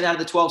wrote 10 out of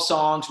the 12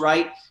 songs,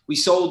 right? We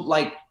sold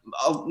like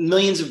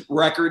millions of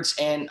records,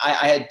 and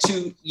I had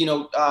 2,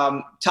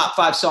 top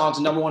 5 songs,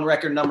 a number 1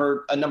 record,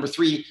 a number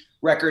 3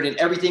 record, and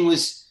everything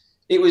was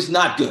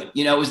not good.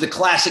 It was the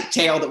classic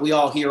tale that we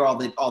all hear all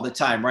the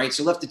time, right?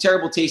 So it left a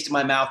terrible taste in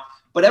my mouth.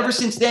 But ever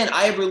since then,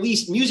 I have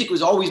released, music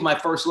was always my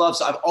first love.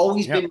 So I've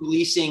always been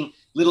releasing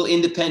little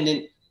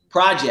independent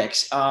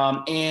projects.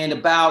 And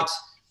about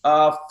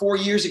 4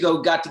 years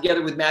ago, got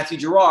together with Matthew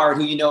Gerard,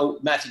 who,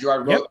 Matthew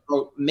Gerard wrote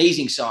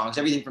amazing songs,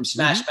 everything from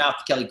Smash Mouth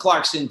to Kelly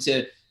Clarkson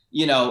to,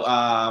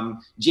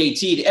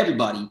 JT to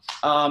everybody.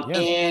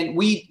 And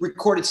we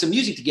recorded some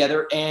music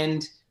together,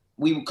 and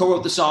we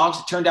co-wrote the songs.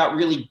 It turned out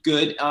really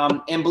good.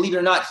 And believe it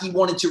or not, he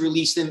wanted to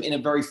release them in a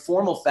very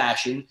formal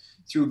fashion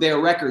through Bear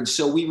Records.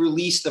 So we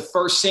released the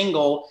first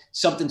single,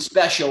 Something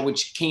Special,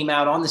 which came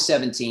out on the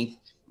 17th.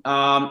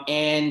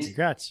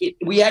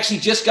 We actually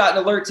just got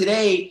an alert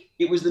today.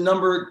 It was the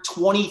number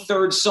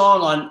 23rd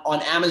song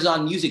on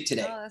Amazon Music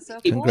today. Oh, that's so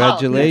cool.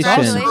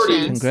 Congratulations.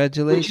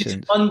 Which is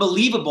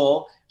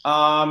unbelievable. Look,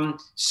 I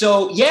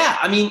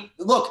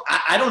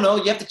don't know.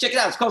 You have to check it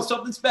out. It's called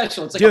Something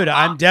Special. It's like, dude,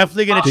 I'm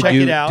definitely going to check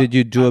it out. Did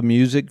you do a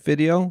music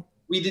video?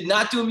 We did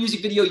not do a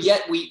music video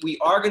yet. We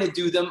are going to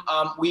do them.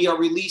 We are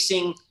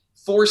releasing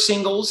 4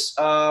 singles.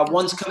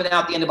 One's coming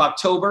out the end of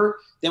October.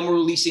 Then we're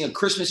releasing a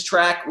Christmas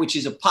track, which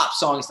is a pop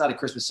song. It's not a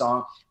Christmas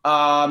song.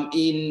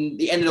 In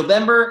the end of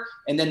November.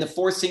 And then the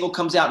 4th single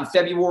comes out in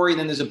February. And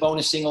then there's a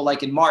bonus single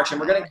like in March. And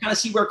we're going to kind of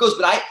see where it goes.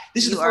 But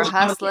this is the first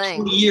time in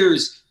 20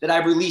 years that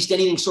I've released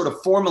anything sort of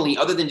formally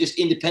other than just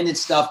independent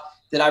stuff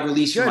that I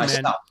released for Good,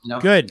 myself. man. You know,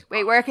 Good.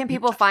 Wait, where can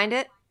people find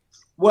it?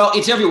 Well,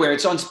 it's everywhere.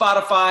 It's on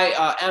Spotify,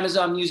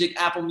 Amazon Music,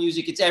 Apple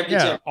Music. It's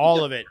everywhere.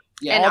 All of it.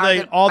 Yeah.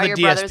 And all the are your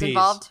brothers DSPs.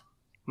 involved?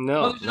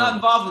 No, Brothers are not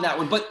involved in that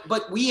one,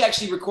 but we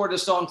actually recorded a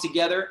song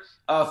together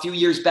a few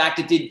years back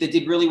that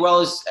did really well.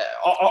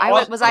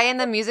 Was I in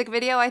the music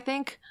video? I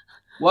think.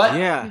 What?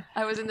 Yeah,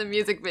 I was in the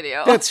music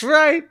video. that's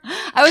right.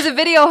 I was a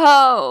video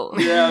hoe.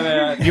 Yeah,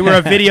 man. You were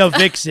a video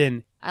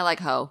vixen. I like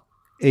hoe.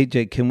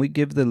 AJ, can we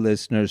give the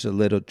listeners a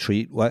little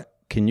treat? What?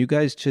 Can you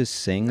guys just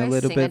sing a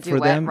little bit for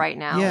duet them right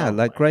now? Yeah,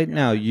 like right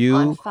now.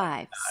 1,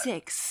 5,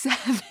 6,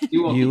 7.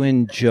 You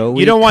and Joey.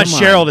 You don't want come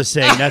Cheryl on. to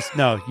sing.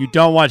 You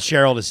don't want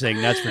Cheryl to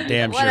sing. That's for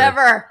damn sure.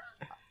 Whatever.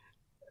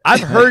 I've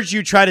heard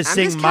you try to I'm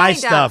sing just my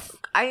counting down. stuff.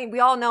 We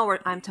all know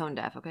I'm tone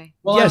deaf. Okay.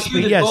 Well, Yes, I'm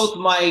sure but that yes. both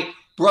my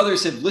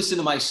brothers have listened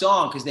to my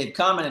song because they've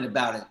commented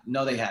about it.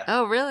 No, they haven't.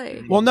 Oh,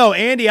 really? Well, no,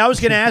 Andy, I was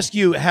going to ask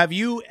you, have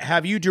you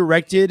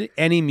directed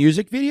any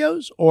music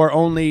videos or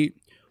only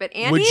But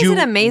Andy is an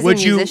amazing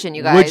musician,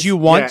 you guys. Would you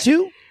want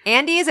to?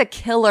 Andy is a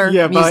killer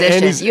but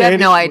musician. You have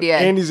no idea.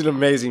 Andy's an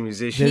amazing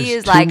musician. There's He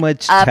is too like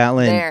much up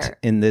talent there.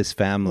 in this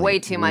family. Way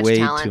too much Way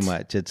talent. too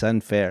much. It's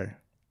unfair.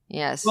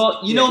 Yes.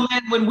 Well, you know,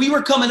 man, when we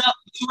were coming up,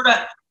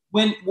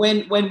 when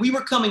we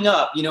were coming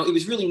up, you know, it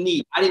was really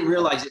neat. I didn't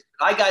realize it.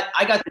 I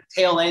got the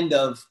tail end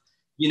of,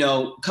 you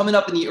know, coming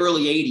up in the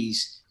early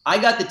 80s. I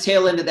got the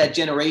tail end of that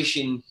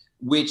generation,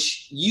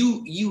 which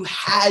you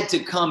had to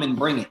come and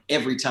bring it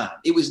every time.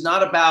 It was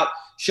not about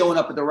showing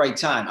up at the right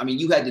time. I mean,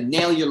 you had to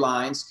nail your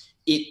lines.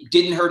 It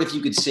didn't hurt if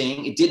you could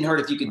sing. It didn't hurt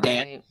if you could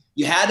dance.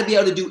 You had to be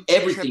able to do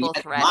everything. You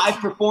had to live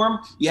perform.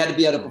 You had to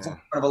be able to perform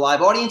in front of a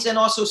live audience and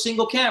also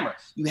single camera.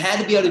 You had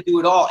to be able to do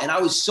it all. And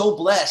I was so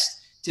blessed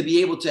to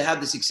be able to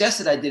have the success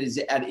that I did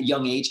at a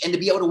young age and to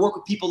be able to work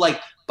with people like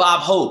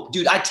Bob Hope.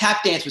 Dude, I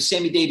tap danced with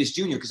Sammy Davis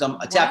Jr. because I'm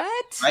a tap,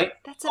 right?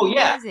 That's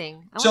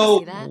amazing. Yeah.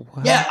 So,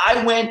 yeah,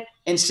 I went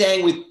and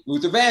sang with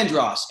Luther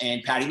Vandross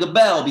and Patti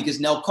LaBelle because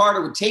Nell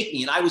Carter would take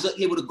me. And I was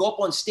able to go up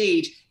on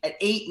stage at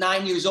 8,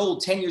 9 years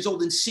old, 10 years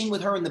old and sing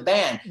with her in the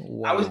band.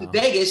 Wow. I was in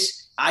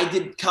Vegas. I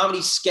did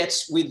comedy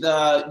skits with,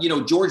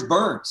 George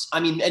Burns.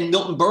 I mean, and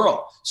Milton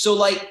Berle. So,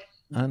 like,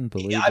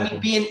 unbelievable. I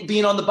mean,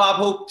 being on the Bob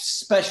Hope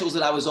specials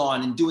that I was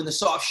on and doing the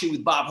soft shoe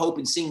with Bob Hope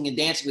and singing and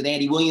dancing with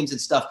Andy Williams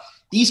and stuff.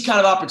 These kind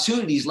of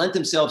opportunities lent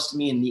themselves to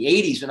me in the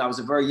 80s when I was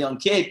a very young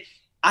kid.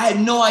 I had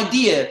no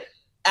idea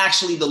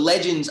actually the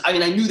legends. I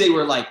mean, I knew they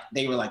were like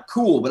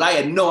cool, but I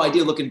had no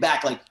idea looking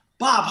back, like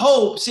Bob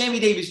Hope, Sammy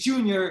Davis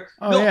Jr.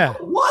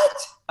 What?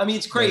 I mean,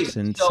 it's crazy. That's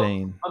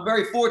insane. So I'm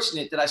very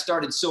fortunate that I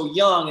started so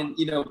young and,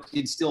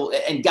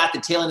 and got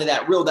the tail end of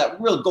that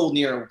real golden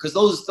era because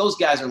those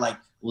guys are like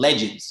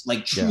legends,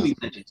 like truly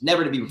legends,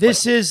 never to be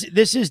replaced.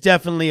 This is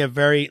definitely a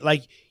very,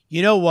 like,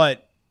 you know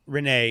what,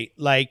 Renee,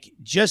 like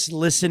just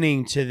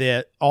listening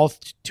to all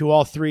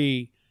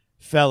three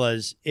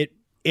fellas,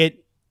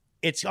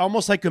 it's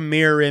almost like a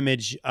mirror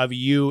image of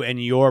you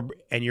and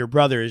your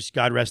brothers,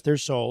 God rest their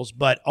souls,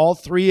 but all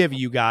three of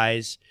you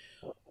guys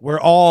were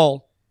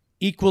all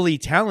equally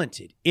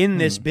talented in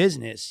this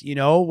business,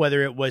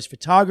 whether it was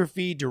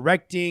photography,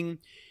 directing,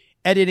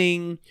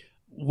 editing,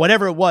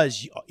 whatever it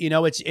was,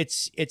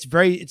 it's a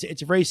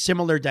very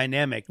similar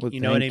dynamic. Well,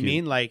 you know what I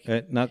mean? Like,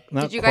 not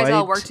did you quite, guys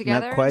all work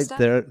together? Not quite.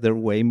 They're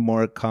way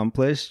more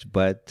accomplished,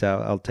 but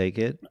I'll take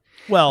it.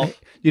 Well,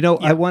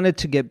 I wanted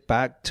to get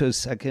back to a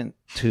second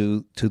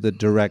to the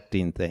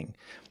directing thing.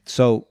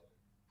 So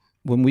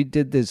when we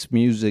did this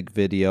music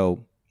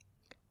video,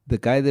 the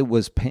guy that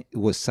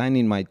was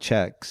signing my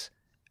checks,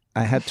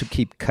 I had to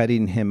keep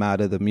cutting him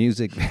out of the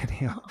music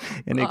video,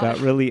 and it got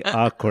really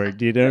awkward.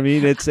 You know what I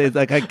mean? It's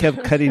like I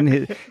kept cutting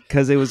it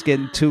because it was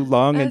getting too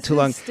long and too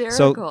long. Hysterical.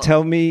 So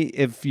tell me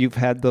if you've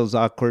had those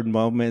awkward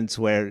moments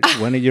where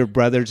one of your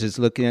brothers is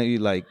looking at you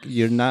like,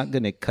 you're not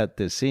going to cut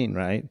this scene,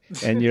 right?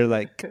 And you're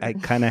like, I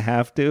kind of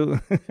have to.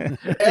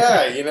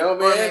 Yeah, man. Or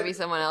maybe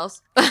someone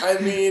else. I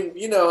mean,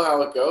 you know how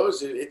it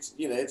goes. It's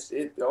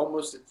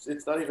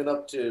not even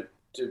up to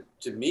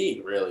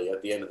me, really,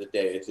 at the end of the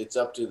day. It's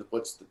up to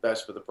what's the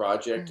best for the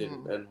project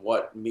and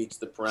what meets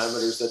the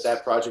parameters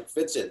that project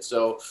fits in.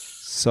 So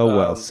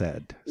well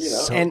said.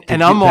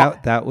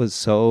 That was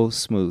so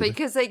smooth.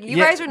 Because you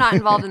guys are not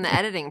involved in the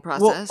editing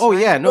process.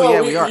 We are. I'm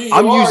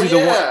usually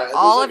the one.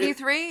 All of you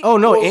three? Oh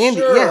no, well,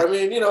 Andy. Sure. Yeah. I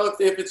mean,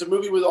 if it's a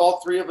movie with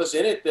all three of us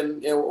in it,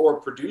 then or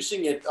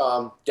producing it,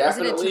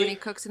 definitely. Isn't it too many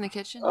cooks in the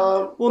kitchen?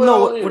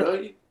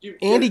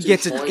 Andy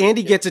gets it.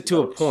 Andy gets it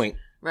to a point.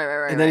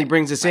 Right. And then he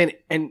brings us in.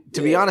 And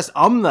to be honest,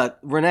 I'm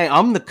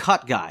the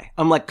cut guy.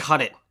 I'm like,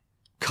 cut it.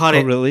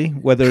 Oh, really?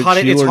 Whether cut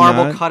it's it, you it's or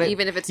horrible, not? cut it.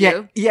 Even if it's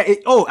you? you?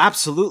 Yeah.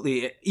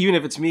 Absolutely. Even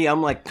if it's me,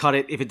 I'm like, cut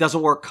it. If it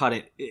doesn't work, cut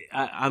it.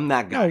 I'm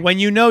that guy. No, when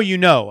you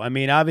know. I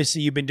mean,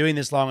 obviously you've been doing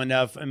this long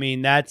enough. I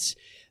mean, that's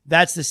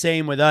the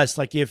same with us.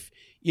 Like if,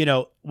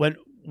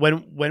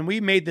 when we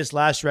made this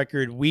last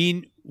record,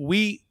 we've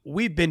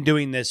been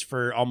doing this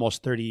for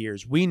almost 30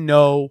 years. We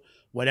know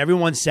what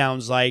everyone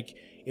sounds like.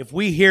 If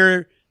we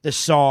hear the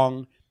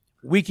song,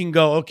 we can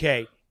go,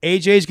 okay,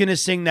 AJ's going to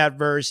sing that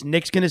verse,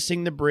 Nick's going to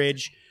sing the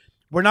bridge.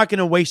 We're not going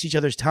to waste each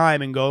other's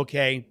time and go,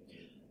 okay,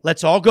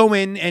 let's all go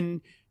in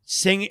and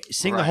sing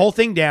the whole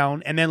thing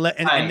down, and then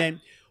and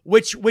then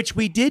which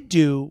we did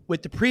do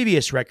with the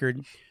previous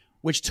record,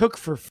 which took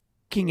for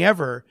fucking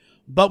ever.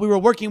 But we were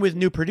working with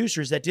new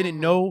producers that didn't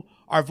know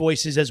our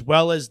voices as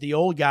well as the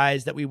old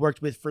guys that we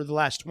worked with for the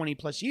last 20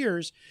 plus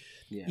years.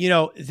 Yeah. You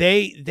know,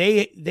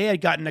 they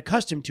had gotten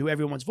accustomed to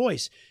everyone's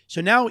voice.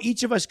 So now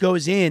each of us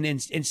goes in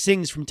and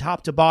sings from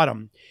top to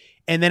bottom.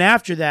 And then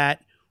after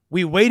that,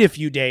 we wait a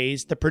few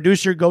days. The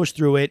producer goes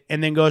through it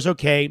and then goes,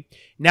 okay,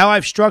 now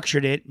I've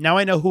structured it. Now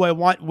I know who I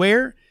want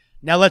where.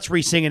 Now let's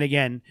re-sing it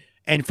again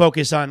and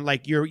focus on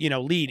like your,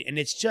 lead. And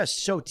it's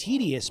just so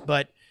tedious.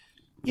 But,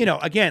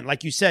 again,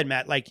 like you said,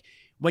 Matt, like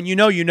when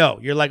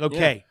you're like,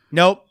 okay,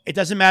 nope, it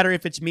doesn't matter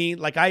if it's me.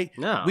 Like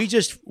we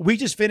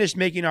just finished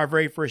making our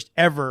very first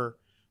ever,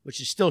 which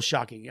is still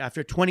shocking.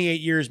 After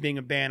 28 years being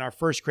a band, our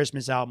first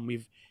Christmas album.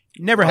 We've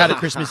never had a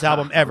Christmas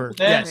album ever.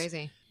 That's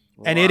crazy.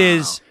 And it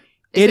is.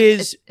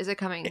 Is it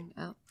coming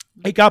out?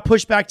 It got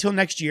pushed back till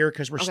next year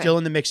because we're still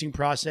in the mixing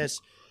process.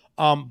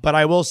 But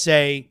I will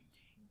say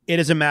it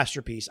is a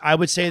masterpiece. I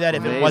would say that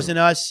if it wasn't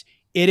us,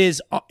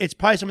 it's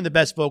probably some of the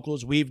best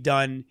vocals we've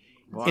done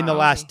in the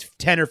last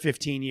 10 or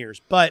 15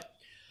 years. But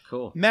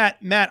cool. Matt,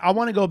 I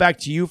want to go back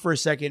to you for a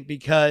second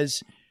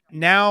because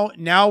now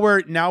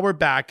we're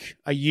back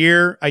a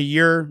year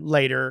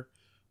later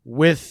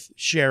with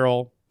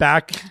Cheryl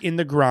back in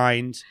the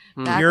grind.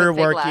 You're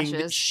working,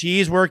 lashes.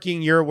 She's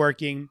working, you're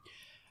working.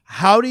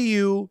 How do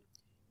you,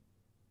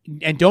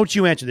 and don't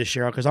you answer this,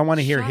 Cheryl, because I want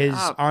to hear his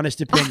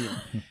honest opinion.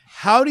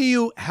 How do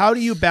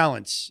you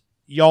balance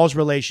y'all's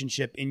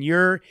relationship in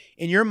your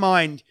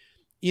mind?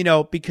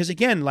 Because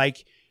again,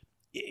 like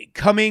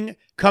coming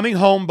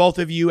home, both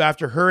of you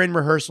after her in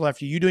rehearsal,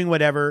 after you doing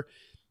whatever,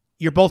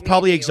 you're both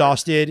probably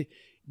exhausted.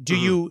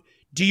 Do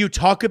you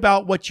talk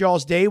about what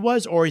y'all's day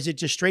was, or is it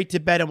just straight to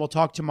bed and we'll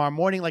talk tomorrow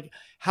morning? Like,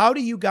 how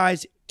do you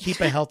guys keep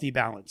a healthy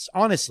balance?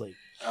 Honestly.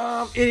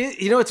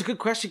 It's a good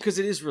question because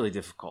it is really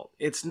difficult.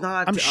 It's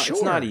not. I'm sure.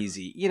 It's not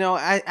easy.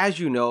 As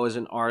you know, as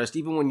an artist,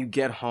 even when you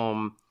get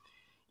home,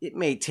 it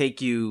may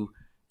take you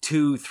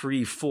 2,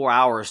 3, 4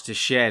 hours to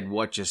shed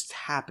what just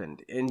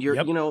happened, and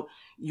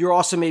you're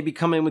also maybe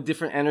coming in with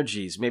different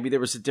energies. Maybe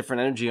there was a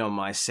different energy on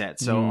my set,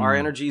 so our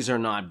energies are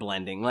not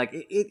blending. Like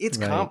it's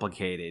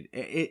complicated.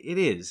 It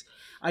is.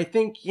 I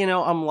think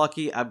I'm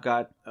lucky. I've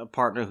got a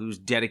partner who's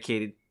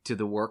dedicated to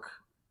the work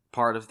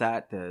part of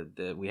that.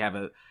 We have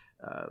a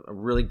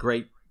really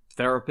great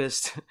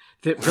therapist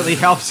that really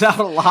helps out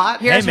a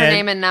lot. Here's her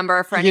name and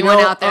number for anyone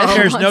out there.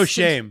 There's no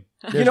shame.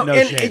 There's no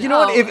shame. You know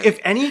what? If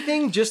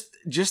anything, just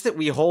that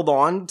we hold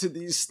on to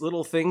these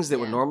little things that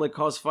would normally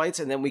cause fights,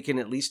 and then we can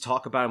at least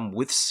talk about them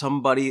with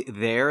somebody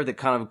there that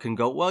kind of can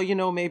go,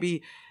 well,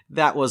 maybe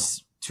that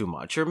was too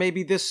much, or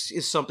maybe this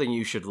is something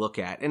you should look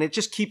at, and it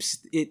just keeps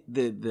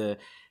the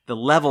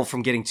level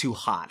from getting too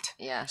hot.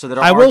 Yeah. So that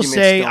I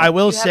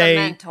will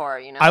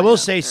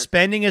say,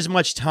 spending as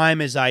much time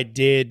as I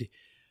did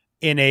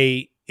in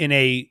a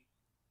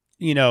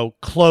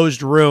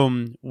closed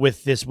room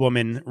with this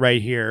woman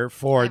right here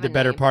for the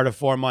better part of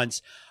 4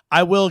 months,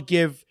 I will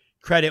give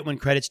credit when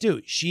credit's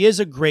due. She is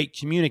a great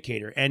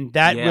communicator, and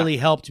that really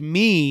helped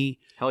me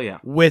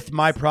with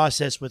my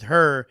process with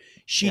her.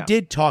 She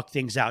did talk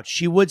things out.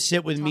 She would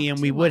sit with me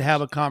and we would have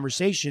a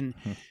conversation.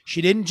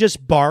 She didn't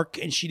just bark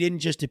and she didn't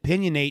just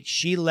opinionate.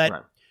 She let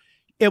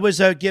it was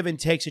a give and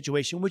take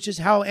situation, which is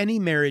how any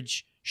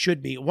marriage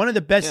should be. One of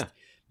the best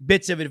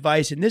bits of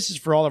advice, and this is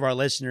for all of our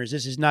listeners,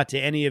 this is not to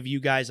any of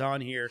you guys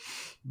on here,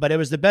 but it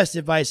was the best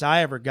advice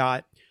I ever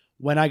got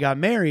when I got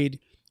married,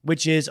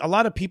 which is a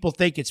lot of people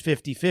think it's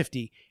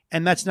 50-50,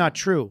 and that's not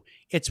true.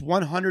 It's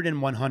 100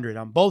 and 100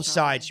 on both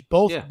sides.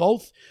 Both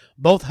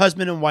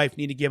husband and wife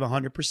need to give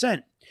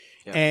 100%.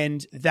 Yeah.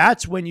 And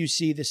that's when you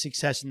see the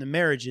success in the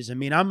marriages. I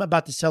mean, I'm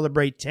about to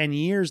celebrate 10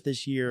 years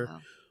this year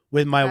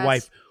with my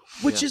wife,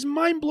 which is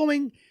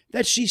mind-blowing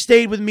that she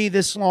stayed with me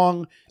this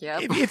long.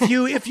 Yep.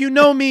 If you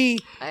know me,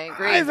 I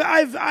agree.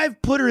 I've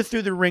put her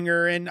through the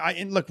ringer, and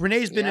look,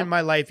 Renee's been in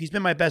my life. He's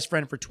been my best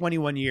friend for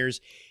 21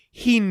 years.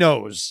 He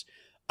knows.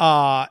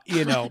 So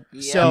and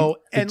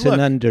it's look, an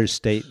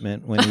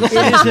understatement when you it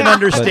say is an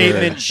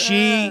understatement.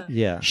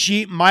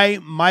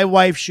 My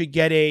wife should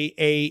get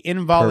a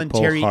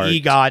involuntary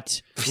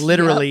EGOT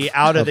literally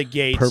out of the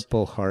gates.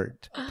 Purple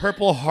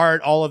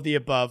heart, all of the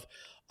above.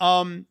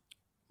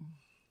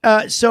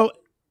 So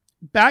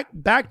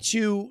back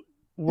to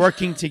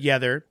working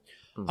together.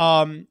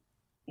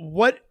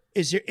 What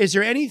is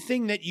there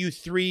anything that you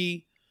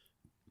three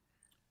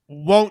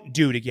won't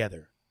do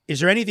together? Is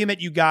there anything that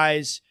you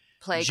guys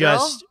play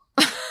just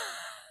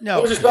no?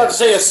 I was just about to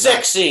say a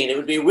sex scene. It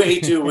would be way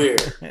too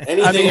weird.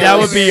 Anything that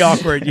would be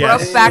awkward.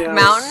 Yes. Brokeback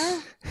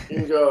Mountain.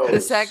 Bingo. The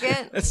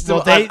second.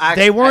 Well,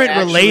 they weren't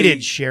related,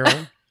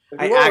 Cheryl.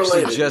 I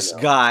actually just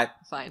got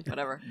fine,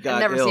 whatever. Got I've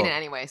never ill. seen it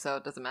anyway, so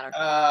it doesn't matter.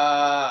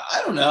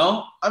 I don't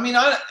know. I mean,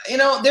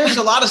 there's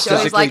a lot of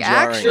stuff. Joey's like,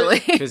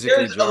 actually.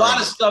 There's a lot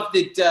of stuff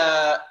that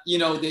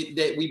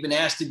that we've been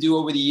asked to do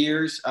over the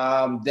years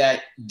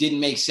that didn't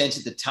make sense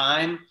at the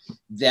time.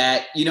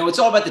 That it's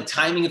all about the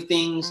timing of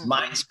things,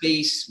 mind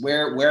space,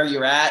 where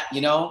you're at.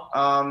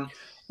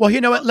 Well,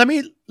 you know what? Let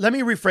me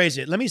rephrase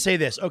it. Let me say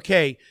this.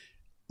 Okay.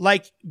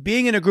 Like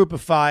being in a group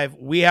of 5,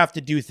 we have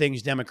to do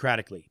things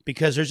democratically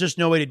because there's just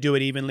no way to do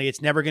it evenly.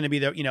 It's never going to be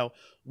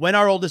when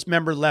our oldest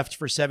member left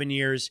for 7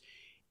 years,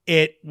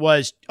 it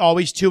was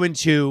always 2 and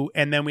 2.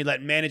 And then we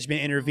let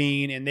management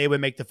intervene and they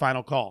would make the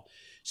final call.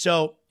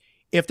 So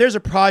if there's a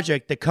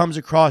project that comes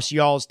across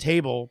y'all's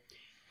table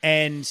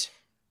and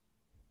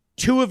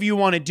 2 of you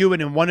want to do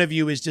it and 1 of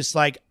you is just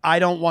like, I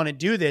don't want to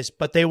do this,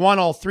 but they want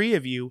all 3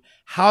 of you,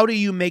 how do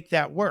you make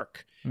that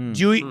work?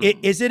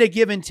 Is it a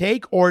give and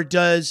take or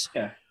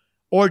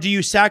or do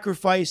you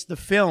sacrifice the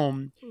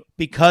film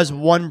because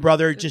one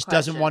brother just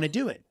doesn't want to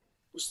do it?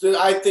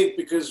 I think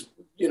because,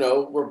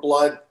 we're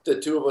blood,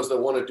 the 2 of us that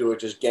want to do it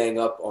just gang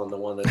up on the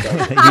one that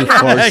doesn't. You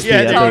force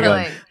the other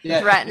one.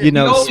 Yeah.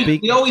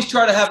 We always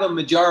try to have a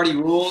majority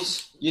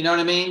rules, you know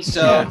what I mean?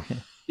 So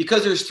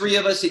because there's 3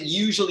 of us, it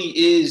usually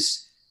is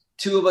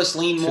 2 of us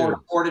lean more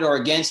toward it or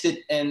against it,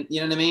 and you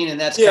know what I mean? And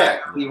that's kind of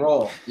how we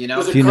roll,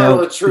 There's a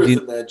kernel of truth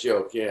in that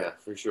joke,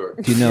 for sure.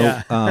 Do you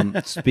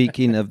know,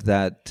 speaking of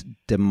that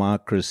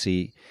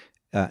democracy,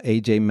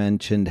 AJ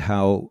mentioned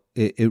how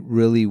it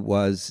really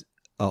was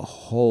a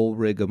whole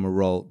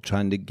rigmarole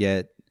trying to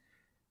get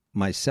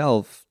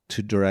myself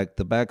to direct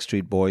the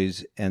Backstreet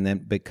Boys, and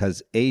then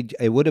because AJ,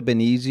 it would have been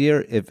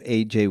easier if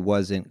AJ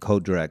wasn't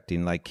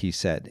co-directing, like he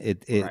said.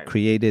 It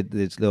created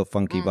these little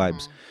funky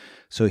vibes.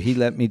 So he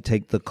let me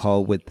take the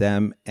call with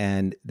them,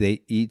 and they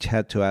each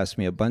had to ask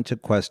me a bunch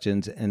of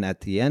questions. And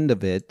at the end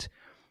of it,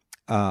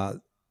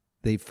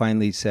 they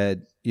finally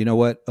said, you know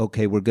what?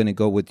 Okay, we're going to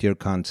go with your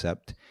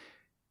concept.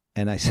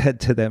 And I said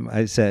to them,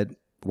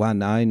 wow,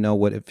 now I know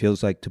what it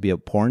feels like to be a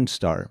porn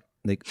star.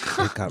 They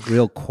got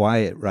real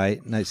quiet,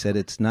 right? And I said,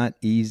 it's not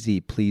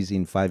easy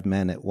pleasing 5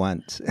 men at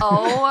once.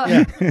 Oh,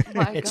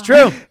 my it's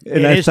God. true.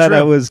 And I thought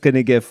I was going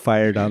to get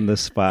fired on the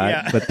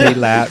spot, but they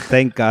laughed.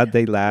 Thank God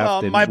they laughed. Well,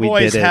 and my we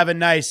boys did it. have a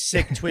nice,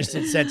 sick,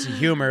 twisted sense of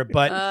humor,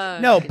 but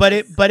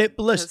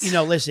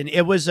listen,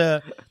 it was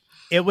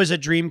a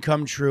dream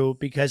come true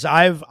because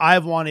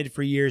I've wanted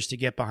for years to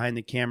get behind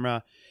the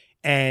camera.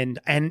 And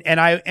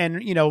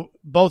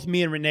both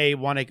me and Renee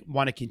want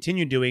to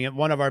continue doing it.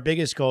 One of our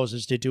biggest goals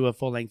is to do a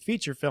full-length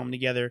feature film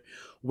together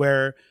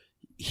where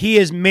he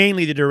is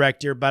mainly the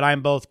director, but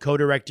I'm both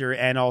co-director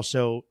and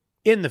also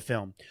in the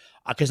film.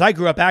 Because I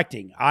grew up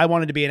acting. I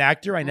wanted to be an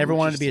actor. I never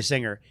wanted to be a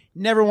singer.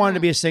 Never wanted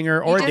to be a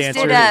singer or a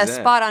dancer. You just did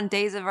a spot on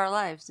Days of Our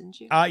Lives, didn't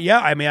you?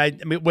 I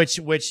mean, which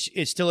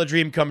is still a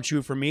dream come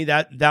true for me.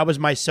 That was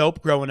my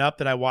soap growing up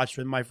that I watched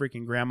with my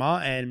freaking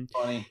grandma, and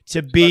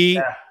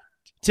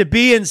to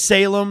be in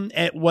Salem,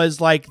 it was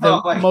like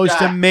the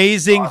most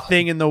amazing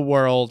thing in the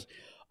world.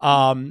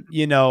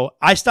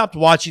 I stopped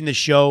watching the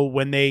show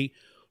when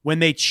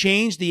they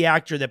changed the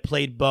actor that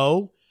played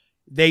Bo.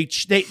 They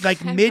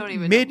like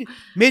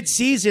mid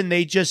season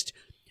they just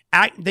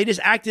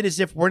acted as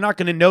if we're not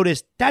going to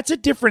notice. That's a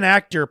different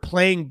actor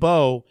playing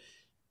Bo.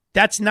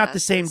 That's not the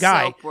same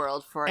guy. Soap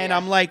world for and you.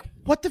 I'm like,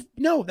 what the?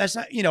 No, that's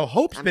not.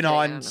 Hope's been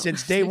on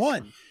since day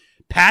one.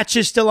 Patch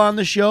is still on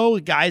the show.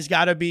 The guy's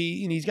got to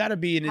be, he's got to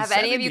be in his 70s.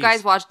 Have any of you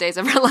guys watched Days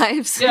of Our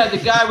Lives? Yeah, the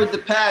guy with the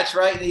patch,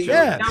 right?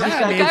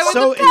 It's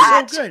so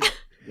good.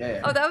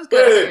 Yeah. Oh, that was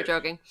good. I thought you were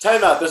joking.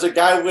 Time out. There's a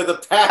guy with a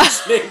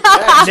patch named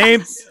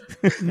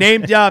Patch.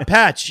 named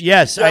Patch.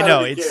 Yes, I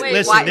know. It's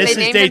listen. This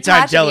is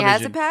daytime television. He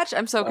has a patch.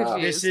 I'm so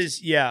confused. This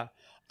is It's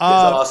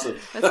awesome.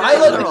 I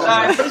love the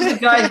guy.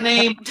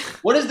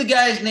 What is the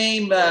guy's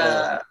name?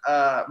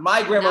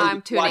 My grandma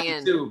watched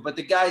it too, but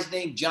the guy's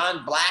name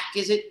John Black.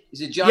 Is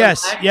it John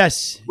Black?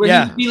 Yes.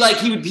 Where he'd be like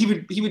he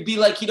would be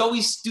like he'd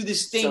always do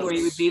this thing where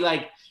he would be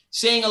like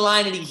saying a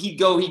line and he'd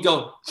go.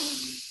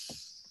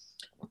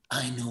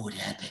 I know what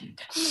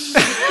happened.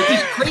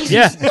 This crazy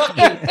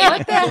fucking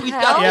what the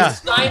hell?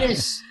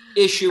 Sinus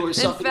issue or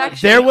something like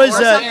that. There was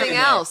something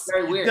else.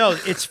 Very weird. No,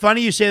 it's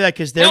funny you say that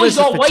because there was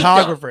a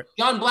photographer.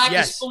 John Black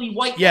is fully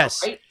white.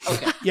 Yes. Now, right?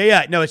 Okay.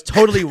 Yeah. No, it's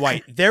totally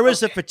white. There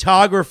was a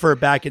photographer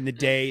back in the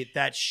day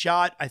that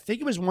shot. I think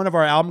it was one of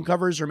our album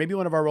covers or maybe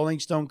one of our Rolling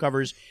Stone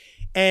covers,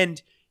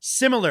 and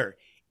similar.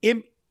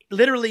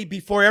 Literally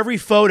before every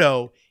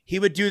photo, he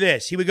would do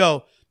this. He would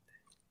go.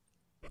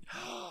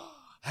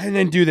 And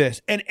then do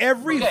this. And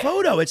every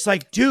photo, it's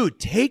like, dude,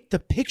 take the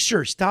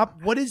picture.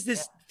 Stop. What is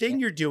this thing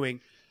you're doing?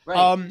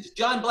 Right.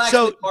 John Black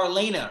with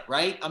Marlena,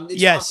 right?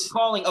 Yes. I'm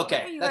calling.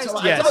 Okay. That's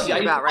what I told you.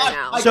 About right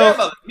now. My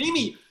grandmother,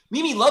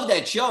 Mimi loved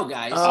that show,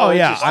 guys. Oh,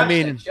 yeah. I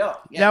mean,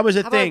 that was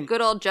a thing. About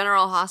good old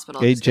General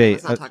Hospital. AJ,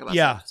 let's not talk about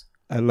that.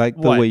 I like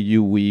the way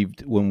you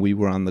weaved when we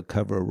were on the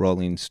cover of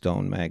Rolling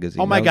Stone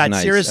magazine. Oh, my God.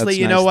 Nice. Seriously, That's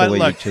you nice know what? The way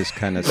Look. you just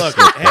kind of Look.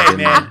 Hey,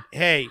 man.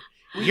 Hey.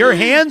 Your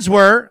hands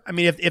were, I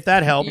mean, if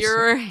that helps.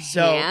 Your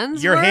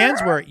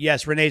hands were?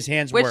 Yes, Renee's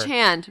hands were. Which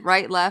hand?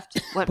 Right,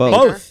 left? What Both.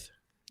 finger?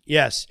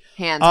 Yes.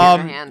 Hands,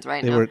 hands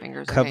right they now. were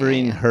Fingers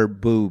covering okay, yeah. her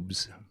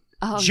boobs.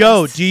 Oh,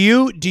 Joe, yes.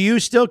 do you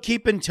still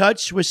keep in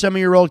touch with some of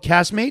your old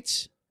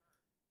castmates?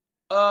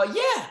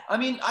 Yeah. I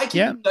mean, I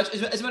keep in touch.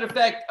 As a matter of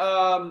fact,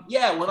 when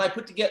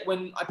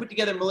I put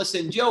together Melissa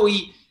and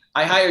Joey,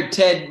 I hired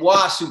Ted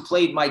Wass, who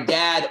played my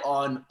dad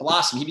on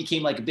Blossom. He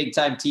became like a big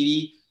time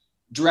TV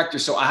director,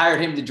 so I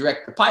hired him to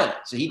direct the pilot.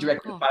 So he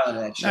directed the pilot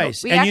of that show.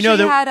 Nice. We and actually you know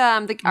that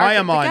had the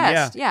Mayim on,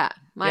 guest. Yeah.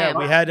 Mayim.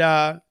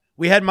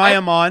 we had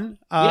Mayim on.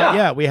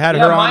 We had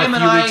her on a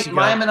few weeks ago.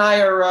 Mayim and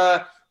I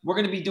are we're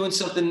going to be doing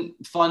something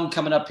fun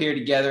coming up here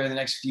together in the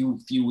next few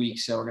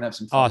weeks. So we're going to have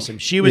some fun. Awesome.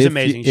 She was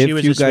amazing. She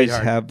was a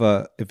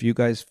sweetheart. If you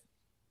guys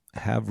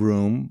have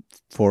room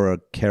for a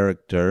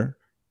character,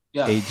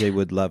 AJ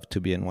would love to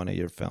be in one of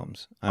your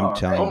films. I'm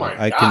telling you.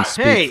 I can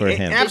speak for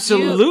him.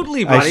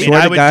 Absolutely, buddy. I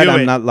swear to God,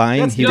 I'm not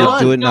lying. He would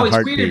do it in a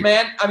heartbeat. Weird,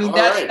 man. I mean,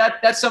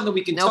 that's something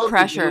we can no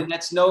pressure. do. And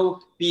that's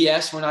no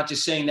BS. We're not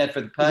just saying that for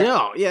the pet.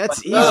 No, yeah,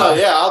 it's easy.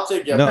 I'll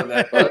take you up on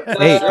that. But,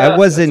 hey, I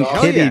wasn't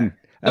kidding.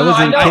 I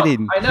wasn't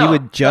kidding. He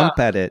would jump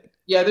at it.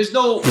 Yeah, there's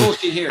no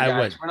bullshit here,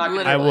 guys.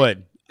 I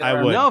would.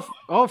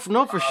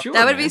 No, for sure.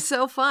 That would be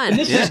so fun.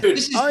 This is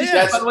by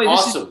the way,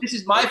 awesome. This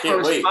is my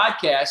first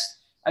podcast.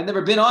 I've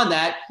never been on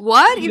that.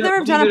 What? You've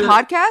never done a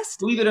podcast?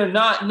 Believe it or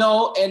not,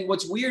 no. And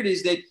what's weird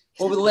is that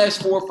over the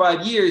last 4 or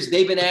 5 years,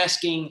 they've been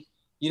asking,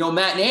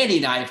 Matt and Andy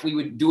and I if we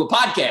would do a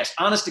podcast.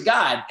 Honest to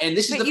God. And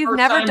this is the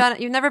first time.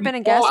 You've never been a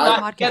guest on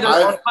a podcast. Together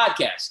on a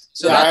podcast.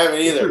 So I haven't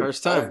either.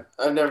 First time.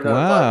 I've never done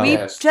a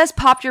podcast. We just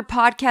popped your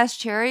podcast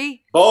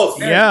cherry. Both.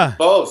 Yeah.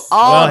 Both.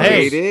 Oh, well,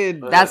 hey,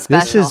 that's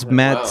special. This is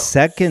Matt's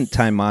second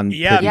time on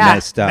Pretty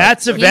Messed Up.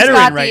 Matt's a He's veteran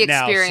got right the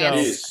now.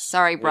 experience.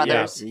 Sorry,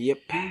 brothers.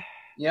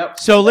 Yep.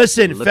 So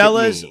listen,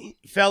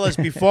 fellas,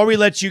 before we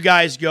let you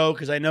guys go,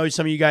 because I know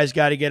some of you guys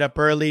got to get up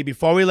early.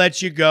 Before we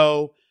let you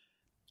go,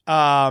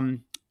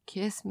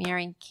 Kiss,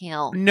 marry,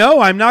 kill.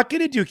 No, I'm not going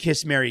to do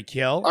Kiss, Marry,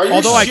 Kill. Are your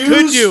although shoes I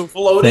could do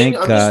floating? Thank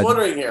I'm God. just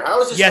wondering here.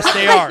 How is this? Yes,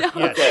 they are. Yes,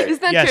 Okay.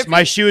 Isn't that yes, trippy?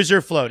 my shoes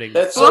are floating.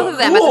 That's Both so of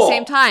them at the cool.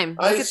 same time.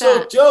 Look It's at so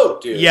that.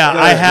 dope, dude. Yeah,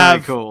 That's I have.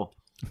 very cool.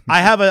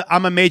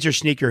 I'm a major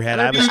sneakerhead.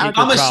 I have a sneaker I'm a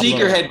problem.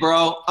 sneakerhead,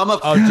 bro. I'm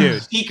a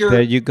dude. sneaker.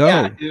 There you go.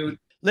 Yeah, dude.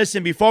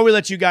 Listen, before we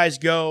let you guys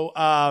go,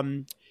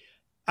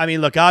 I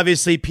mean, look,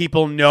 obviously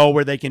people know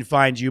where they can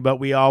find you, but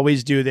we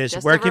always do this.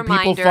 Just where a can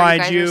people reminder,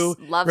 find you you?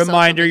 guys love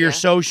Reminder, social your media.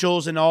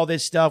 socials and all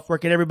this stuff. Where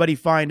can everybody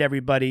find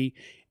everybody?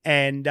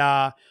 And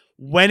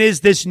when is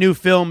this new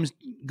film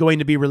going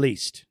to be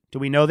released? Do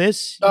we know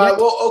this?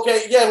 Well,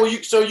 okay, yeah. Well, you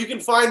can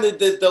find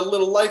the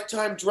little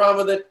Lifetime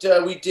drama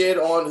that we did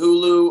on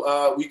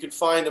Hulu. You can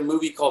find a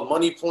movie called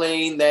Money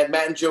Plane that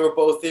Matt and Joe are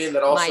both in.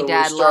 That also My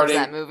dad we're starting.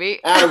 loves that movie.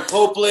 Adam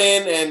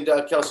Copeland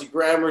and Kelsey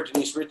Grammer,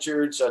 Denise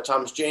Richards,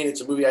 Thomas Jane.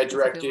 It's a movie I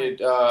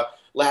directed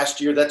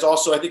last year. That's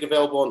also, I think,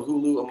 available on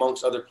Hulu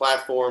amongst other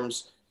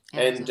platforms.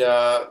 And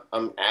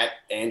I'm at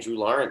Andrew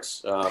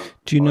Lawrence on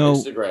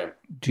Instagram.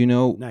 Do you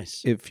know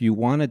Nice. if you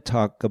want to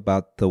talk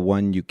about the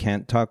one you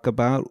can't talk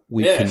about,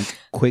 we can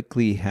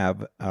quickly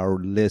have our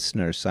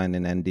listeners sign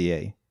an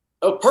NDA.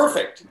 Oh,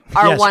 perfect.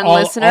 Our Yes, one all-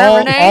 listener, all-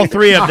 Renee. all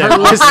three of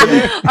them.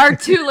 Our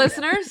 2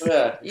 listeners.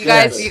 Yeah. You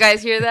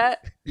guys hear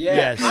that? Yeah.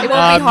 Yes. It won't be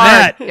Matt,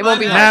 hard. It won't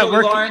be Matt, hard.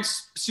 we're-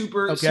 Lawrence,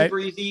 super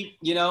easy,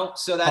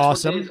 so that's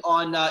Awesome. what it is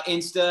on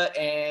Insta,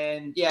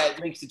 and it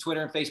links to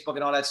Twitter and Facebook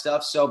and all that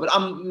stuff. So, but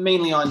I'm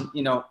mainly on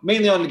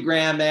the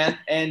gram, man.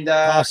 And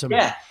Awesome.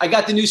 yeah, I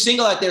got the new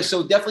single out there,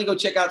 so definitely go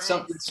check out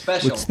something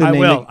special. What's the I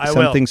name? will.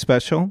 Something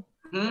special?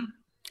 Hmm?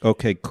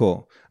 Okay,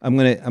 cool. I'm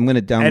gonna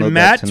download And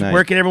Matt, that tonight.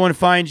 where can everyone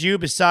find you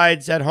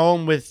besides at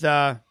home with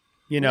No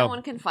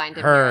one can find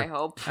him her? here, I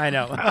hope. I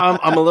know.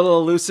 I'm a little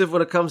elusive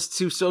when it comes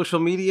to social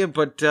media,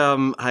 but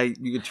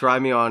you could try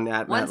me on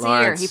at Once Matt a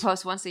year. Lawrence. He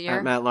posts once a year.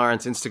 At Matt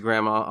Lawrence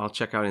Instagram. I'll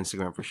check out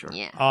Instagram for sure.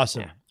 Yeah.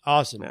 Awesome. Yeah.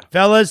 Awesome. Yeah.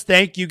 Fellas,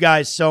 thank you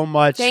guys so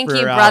much Thank for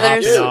you,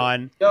 brothers. hopping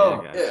on.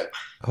 Yo, Yeah.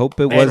 Hope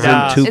it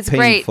wasn't too It's great.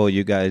 painful,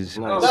 you guys.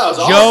 That was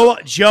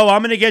awesome. Joe,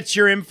 I'm gonna get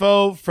your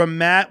info from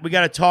Matt. We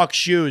gotta talk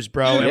shoes,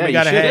 bro, and Yeah, we you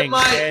gotta should. hang.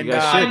 my And You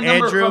guys should.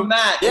 number Andrew, from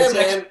Matt. Yeah, It's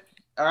man.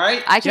 all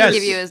right. I can Yes.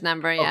 give you his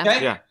number, yeah.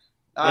 Okay. Yeah.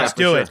 let's for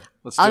do sure. it.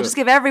 Let's do I'll it. just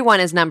give everyone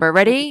his number.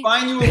 Ready?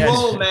 Find you a Yes.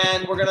 role,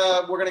 man. We're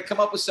gonna come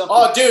up with something.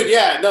 Oh, dude,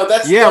 yeah. No,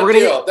 that's Yeah, a done we're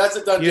gonna deal. That's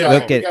a done deal. Yeah.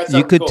 Look We at got you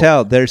something could cool.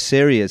 tell they're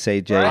serious,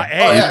 AJ. Right?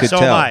 Hey, Oh, yeah. You could so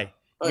tell. am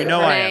I. You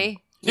know I am. Renee,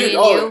 Dude, me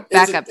and you,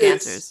 backup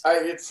dancers.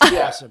 It's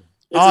Awesome.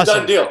 It's Awesome. a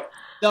done deal.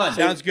 Done.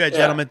 Sounds good, Yeah.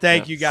 gentlemen.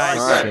 Thank you guys.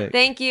 All right. Sick.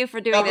 Thank you for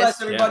doing God bless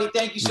this. everybody.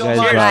 Thank you You so guys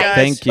much. rock. guys.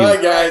 Thank you. Bye,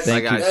 guys.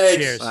 Thank Bye, you. guys.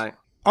 Cheers. Bye.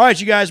 All right,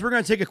 you guys, we're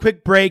going to take a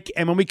quick break,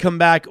 and when we come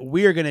back,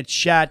 we are going to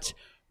chat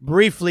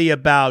briefly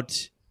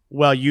about,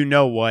 well, you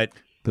know what,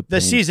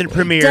 the season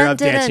premiere Dun, of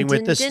dun, Dancing dun,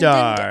 with the dun,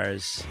 dun, dun.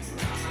 Stars.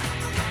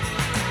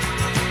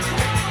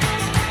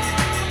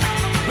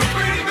 The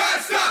Pretty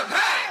Messed Up,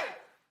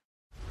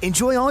 hey!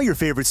 Enjoy all your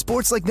favorite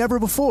sports like never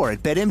before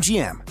at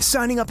BetMGM.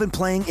 Signing up and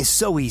playing is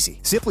so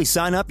easy. Simply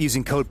sign up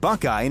using code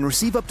Buckeye and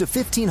receive up to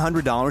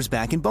 $1,500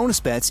 back in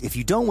bonus bets if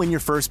you don't win your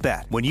first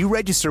bet. When you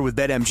register with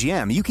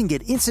BetMGM, you can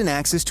get instant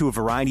access to a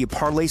variety of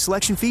parlay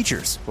selection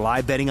features,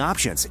 live betting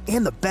options,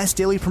 and the best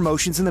daily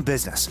promotions in the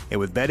business. And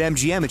with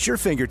BetMGM at your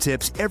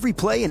fingertips, every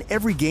play and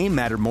every game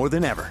matter more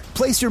than ever.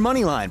 Place your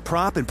moneyline,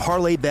 prop, and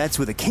parlay bets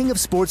with the king of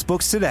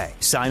sportsbooks today.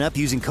 Sign up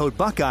using code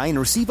Buckeye and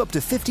receive up to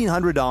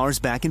 $1,500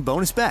 back in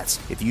bonus bets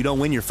if you don't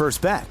win your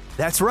first bet.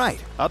 That's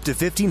right, up to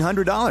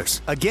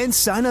 $1,500. Again,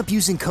 sign up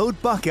using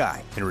code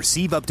Buckeye and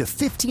receive up to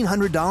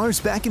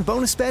 $1,500 back in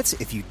bonus bets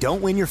if you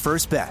don't win your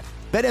first bet.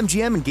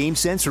 BetMGM and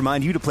GameSense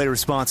remind you to play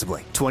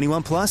responsibly.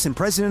 21 plus and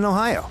present in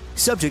Ohio.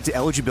 Subject to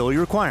eligibility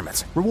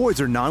requirements.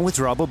 Rewards are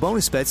non-withdrawable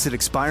bonus bets that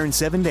expire in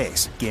 7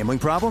 days. Gambling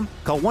problem?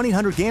 Call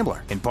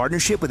 1-800-GAMBLER in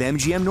partnership with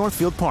MGM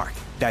Northfield Park.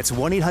 That's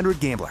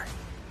 1-800-GAMBLER.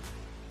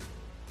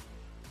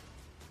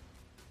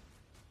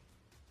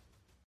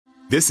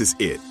 This is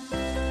it.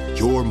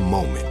 Your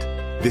moment.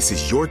 This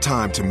is your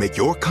time to make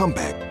your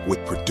comeback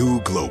with Purdue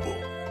Global.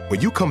 When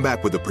you come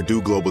back with a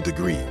Purdue Global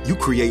degree, you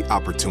create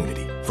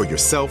opportunity for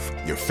yourself,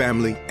 your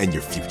family, and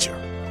your future.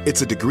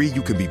 It's a degree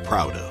you can be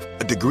proud of,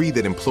 a degree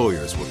that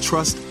employers will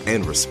trust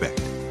and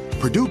respect.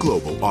 Purdue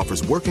Global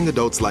offers working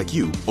adults like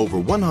you over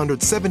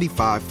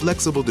 175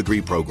 flexible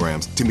degree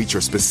programs to meet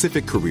your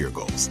specific career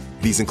goals.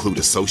 These include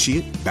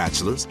associate,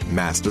 bachelor's,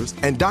 master's,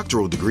 and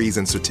doctoral degrees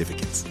and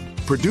certificates.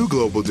 Purdue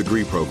Global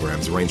degree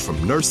programs range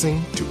from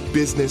nursing to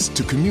business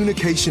to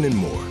communication and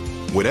more.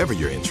 Whatever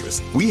your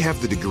interest, we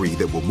have the degree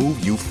that will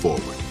move you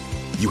forward.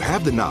 You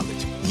have the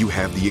knowledge, you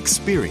have the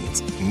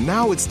experience.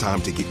 Now it's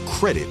time to get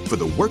credit for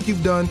the work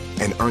you've done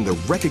and earn the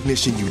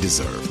recognition you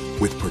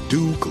deserve with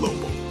Purdue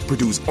Global,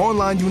 Purdue's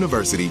online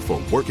university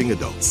for working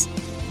adults.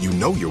 You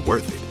know you're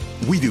worth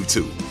it. We do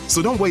too.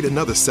 So don't wait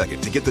another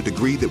second to get the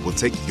degree that will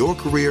take your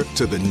career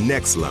to the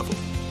next level.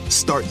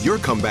 Start your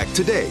comeback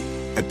today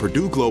at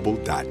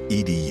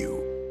purdueglobal.edu.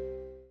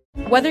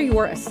 Whether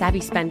you're a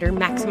savvy spender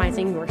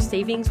maximizing your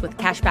savings with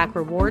cashback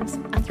rewards,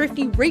 a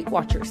thrifty rate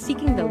watcher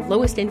seeking the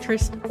lowest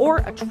interest, or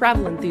a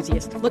travel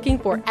enthusiast looking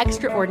for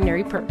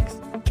extraordinary perks,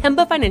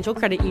 Kemba Financial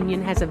Credit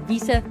Union has a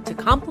visa to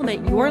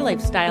complement your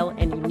lifestyle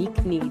and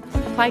unique needs.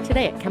 Apply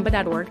today at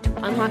Kemba.org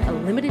to unlock a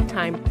limited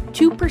time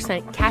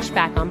 2% cash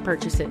back on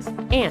purchases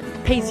and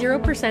pay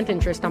 0%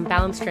 interest on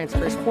balance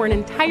transfers for an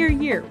entire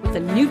year with a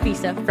new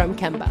visa from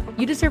Kemba.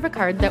 You deserve a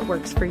card that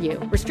works for you.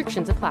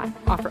 Restrictions apply.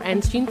 Offer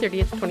ends June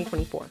 30th,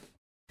 2024.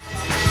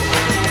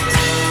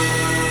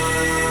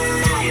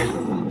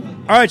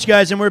 All right, you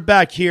guys, and we're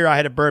back here. I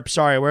had a burp.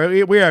 Sorry,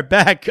 we are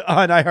back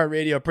on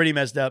iHeartRadio. Pretty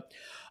messed up.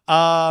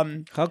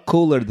 How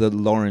cool are the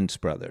Lawrence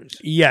brothers?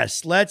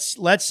 Yes, let's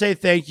say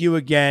thank you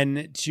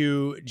again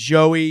to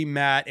Joey,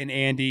 Matt, and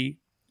Andy.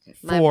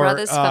 My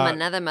brothers from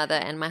another mother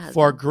and my husband.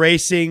 For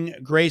gracing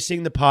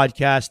the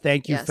podcast.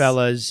 Thank you,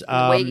 fellas.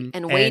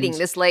 Waiting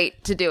this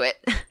late to do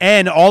it.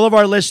 And all of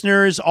our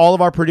listeners, all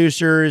of our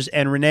producers,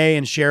 and Renee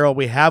and Cheryl,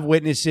 we have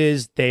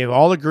witnesses. They've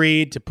all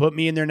agreed to put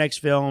me in their next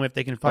film if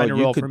they can find a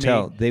role for me.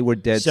 Tell. They were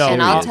dead so, serious.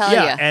 And I'll tell you.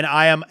 And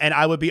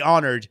I would be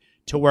honored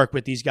to work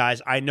with these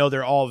guys. I know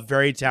they're all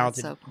very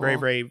talented, so cool. very,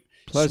 very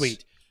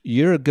sweet.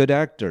 You're a good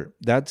actor.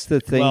 That's the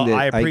thing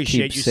that I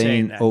keep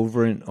saying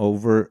over and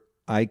over.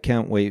 I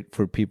can't wait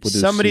for people to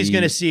see. Somebody's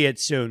going to see it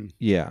soon.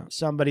 Yeah.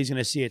 Somebody's going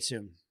to see it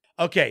soon.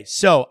 Okay,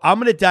 so I'm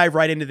going to dive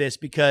right into this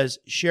because,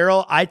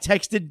 Cheryl, I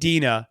texted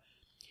Dina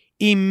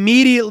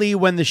immediately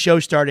when the show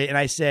started, and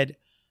I said,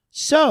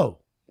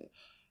 so,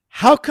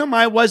 how come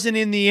I wasn't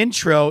in the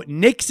intro?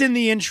 Nick's in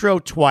the intro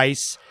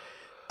twice.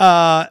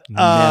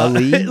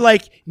 Nelly?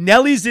 Like,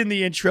 Nelly's in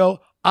the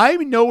intro.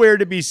 I'm nowhere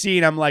to be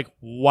seen. I'm like,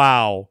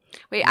 wow.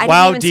 Wait,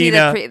 I didn't even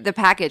Dina. see the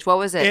package. What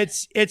was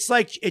it? It's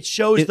like it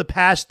shows the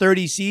past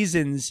 30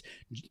 seasons,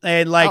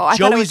 and like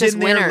Joey's in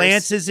there,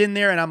 Lance is in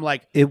there, and I'm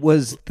like, it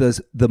was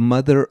the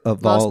mother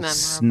of all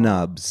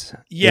snubs.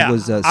 Yeah, it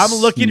was I'm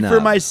looking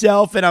for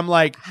myself, and I'm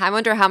like, I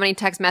wonder how many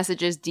text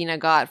messages Dina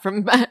got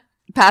from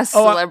past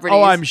celebrities.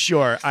 I'm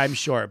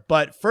sure.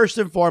 But first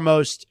and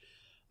foremost,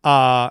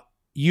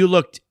 you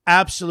looked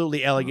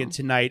absolutely elegant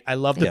tonight. I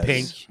love the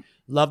pink.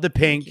 Love the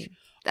pink.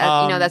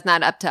 That's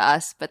not up to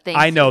us, but thank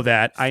you. I know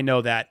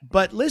that.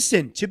 But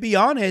listen, to be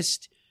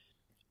honest,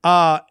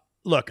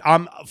 look,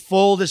 I'm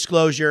full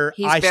disclosure.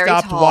 He's very tall.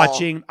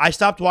 I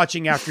stopped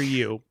watching after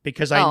you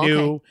because I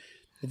knew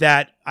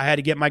that I had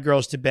to get my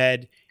girls to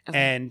bed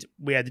and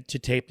we had to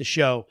tape the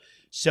show.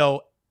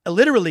 So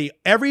literally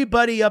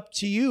everybody up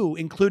to you,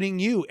 including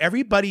you,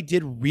 everybody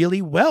did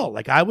really well.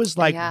 Like I was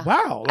like,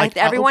 wow. Like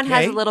everyone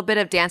has a little bit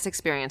of dance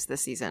experience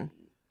this season,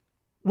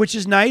 which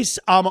is nice.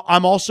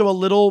 I'm also a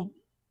little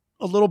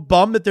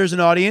bummed that there's an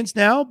audience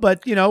now,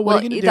 but what are you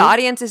going to do? The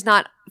audience is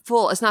not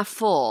full. It's not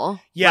full.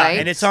 Yeah, right?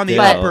 And it's on the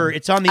upper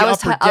deck.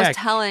 I was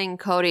telling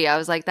Cody, I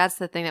was like, that's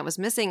the thing that was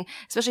missing,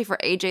 especially for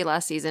AJ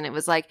last season. It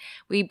was like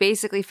we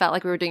basically felt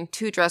like we were doing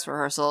 2 dress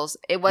rehearsals.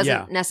 It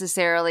wasn't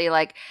necessarily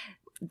like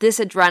this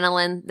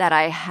adrenaline that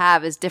I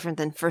have is different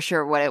than for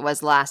sure what it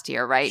was last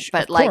year, right?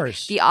 But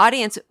like the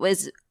audience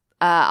was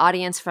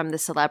audience from the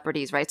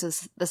celebrities, right? So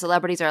the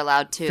celebrities are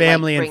allowed to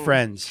family and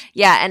friends.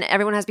 Yeah, and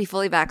everyone has to be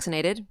fully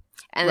vaccinated,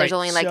 and there's Right,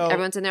 only like so-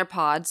 everyone's in their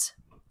pods.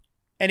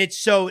 And it's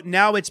so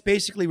now it's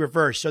basically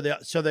reversed.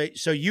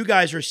 So you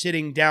guys are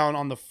sitting down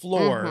on the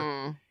floor,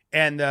 Mhm.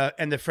 and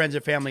the friends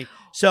and family.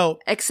 So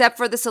Except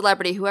for the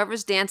celebrity,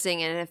 whoever's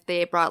dancing, and if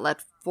they brought like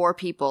 4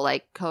 people,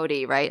 like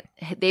Cody, right?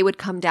 They would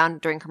come down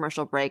during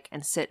commercial break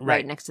and sit right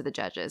Right. next to the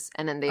judges,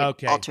 and then they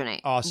okay,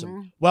 alternate. Awesome.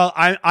 Mhm. Well,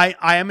 I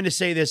am going to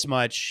say this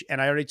much,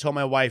 and I already told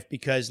my wife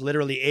because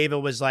literally Ava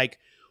was like,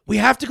 "We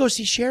have to go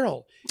see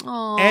Cheryl."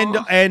 Aw.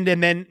 And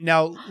then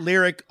now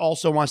Lyric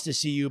also wants to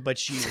see you, but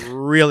she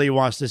really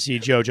wants to see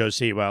JoJo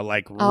Siwa,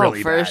 like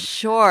really for bad.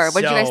 sure.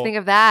 What did you guys So, think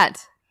of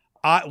that?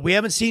 We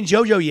haven't seen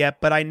JoJo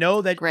yet, but I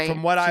know that Great.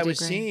 from what She I did was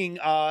great. seeing,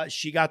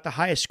 she got the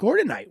highest score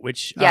tonight.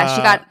 Which Yeah,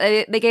 she got.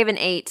 They gave an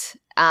 8.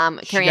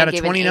 she Carrie got Ann a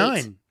gave an 8.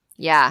 29.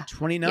 Yeah.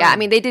 29. Yeah, I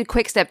mean, they did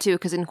quick step too,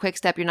 because in quick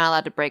step, you're not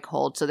allowed to break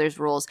hold. So there's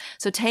rules.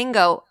 So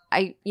tango,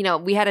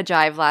 we had a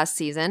jive last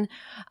season.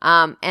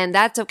 And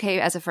that's okay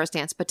as a first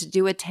dance, but to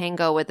do a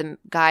tango with a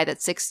guy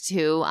that's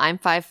 6'2", I'm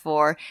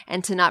 5'4",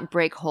 and to not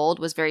break hold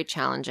was very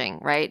challenging,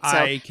 right? So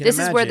I can this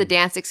is where the imagine.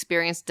 dance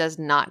experience does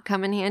not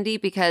come in handy,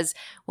 because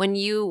when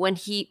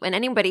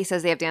anybody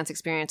says they have dance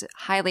experience,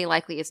 highly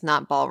likely it's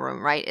not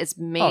ballroom, right? It's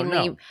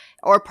mainly, no.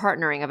 or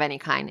partnering of any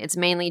kind. It's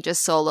mainly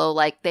just solo,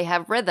 like they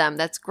have rhythm.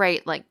 That's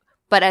great. Like,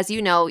 but as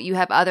you know, you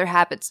have other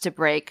habits to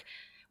break,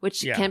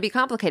 which Yeah. can be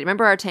complicated.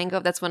 Remember our tango?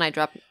 That's when I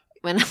dropped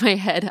on my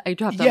head. I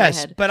dropped on my Yes,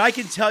 head. but I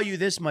can tell you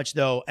this much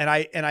though, and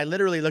I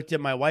literally looked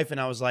at my wife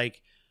and I was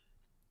like,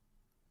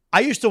 I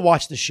used to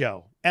watch the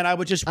show, and I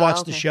would just watch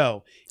the okay.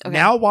 show. Okay.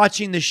 Now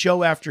watching the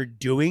show after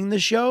doing the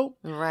show,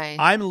 Right.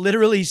 I'm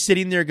literally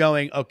sitting there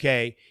going,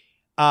 okay,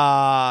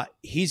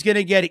 he's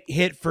gonna get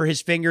hit for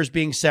his fingers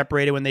being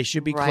separated when they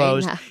should be Right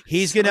closed. now.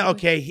 He's gonna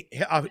he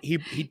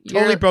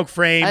totally You're broke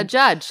frame. a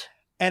judge.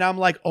 And I'm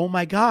like, oh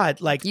my God,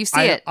 like You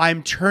see it.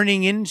 I'm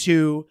turning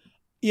into,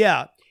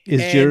 yeah.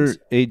 Is And- your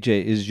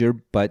AJ? Is your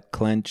butt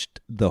clenched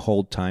the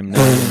whole time now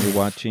when you're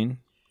watching?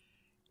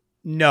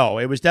 No,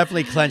 it was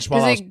definitely clenched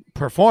while Is I it- was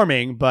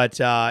performing, but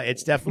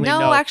it's definitely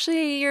No,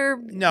 actually, your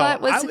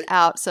butt was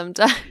out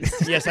sometimes.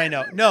 Yes, I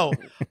know. No,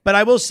 but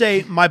I will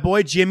say my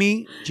boy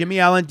Jimmy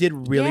Allen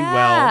did really yeah.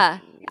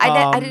 well.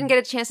 I didn't get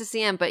a chance to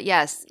see him, but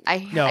yes, I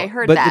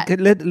heard but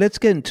that. let's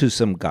get into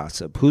some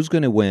gossip. Who's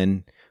going to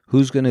win?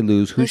 Who's going to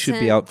lose? Who should be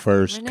Listen, out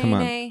first? Come on.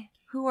 Renee,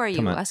 who are you,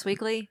 Come on. Us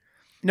Weekly?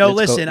 No,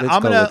 Let's listen, go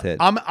I'm with it.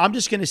 I'm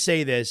just gonna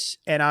say this,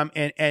 and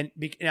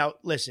now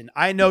listen,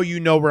 I know you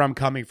know where I'm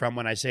coming from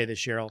when I say this,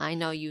 Cheryl. I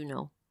know you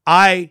know.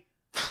 I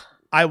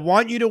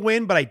want you to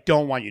win, but I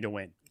don't want you to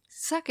win.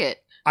 Suck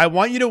it. I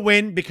want you to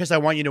win because I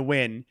want you to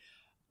win,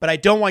 but I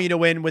don't want you to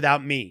win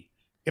without me.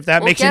 If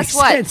that Well, makes any guess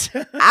what?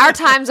 sense. Our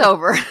time's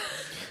over.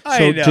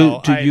 I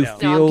know. do I you know.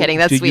 feel? No, I'm kidding.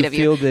 That's do sweet you of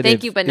feel you. that Thank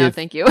if- you, but no if-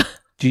 thank you.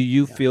 Do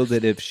you feel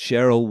that if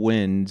Cheryl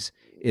wins,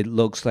 it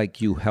looks like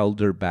you held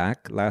her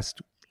back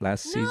last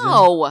season?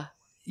 No.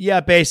 Yeah,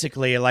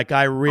 basically, like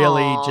I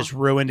really Aw, just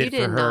ruined you it for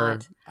did her.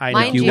 not. I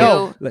Mind know. you,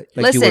 No, like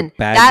you listen, were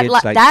baggage,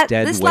 like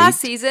dead this weight? last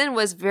season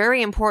was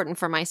very important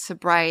for my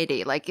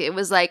sobriety. Like it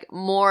was like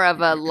more of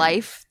a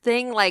life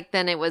thing, like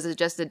than it was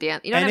just a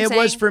dance. You know and what I'm it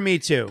saying? was for me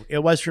too. It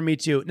was for me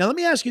too. Now let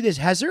me ask you this: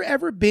 has there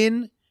ever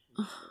been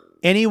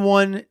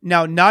anyone?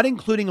 Now, not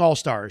including All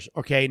Stars,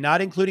 okay,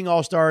 not including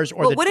All Stars or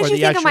Well, the. what did or you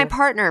the think of my actual-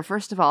 partner?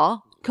 First of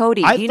all,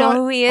 Cody. I Do you thought-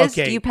 know who he is?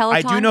 Okay, Do you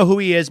Peloton? I do know who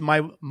he is.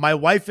 My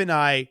wife and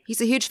I.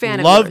 He's a huge fan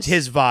of loved yours.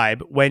 his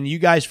vibe when you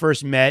guys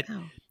first met,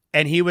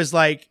 and he was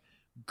like,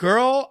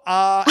 "Girl,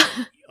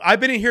 I've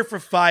been in here for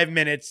 5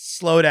 minutes.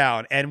 Slow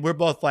down." And we're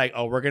both like,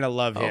 "Oh, we're gonna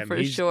love him for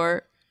He's-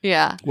 sure.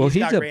 Yeah. Well,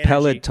 he's got a great energy.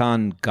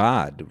 Peloton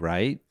god,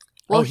 right?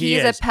 Well, Oh, he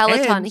he's is. a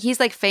Peloton. And- He's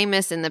like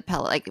famous in the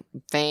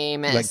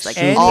famous. Like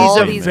and all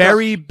he's a these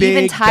very girls. big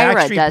Even Tyra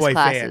Backstreet does Boy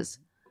classes.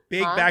 fan.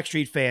 Big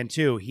Backstreet fan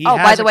too. He Oh,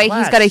 has by the a way,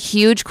 class. he's got a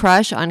huge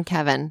crush on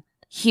Kevin.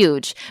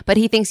 Huge, but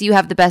he thinks you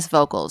have the best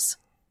vocals.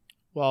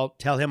 Well,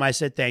 tell him I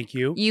said thank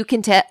you. You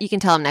can tell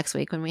him next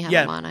week when we have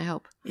Yeah. him on. I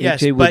hope.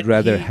 Yes, AJ would but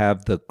rather he-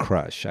 have the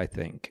crush, I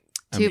think.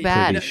 Too I'm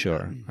bad. Pretty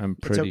sure. I'm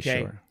It's pretty okay.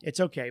 sure. It's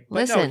okay. But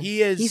Listen, no,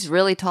 he is. He's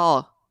really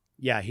tall.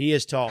 Yeah, he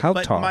is tall. How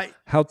But tall?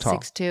 How tall?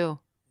 6'2".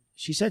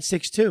 She said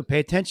 6'2". Pay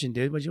attention,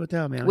 dude. What the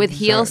hell, man? With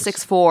heels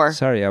 6'4".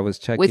 Sorry, I was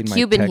checking With my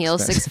Cuban text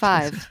heels messages.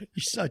 6'5". You're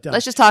so dumb.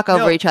 Let's just talk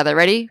over No. each other.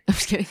 Ready? I'm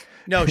just kidding.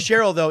 No,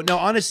 Cheryl, though. No,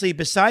 honestly,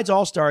 besides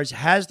All Stars,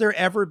 has there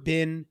ever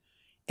been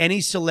any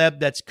celeb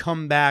that's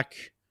come back,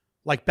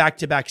 like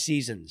back-to-back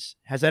seasons?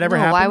 Has that ever No,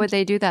 happened? why would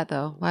they do that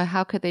though? Why?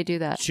 How could they do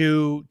that?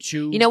 To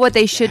You know what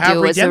they should have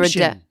do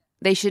redemption.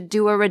 they should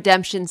do a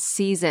redemption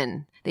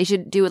season. They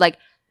should do like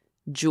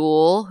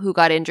Jewel, who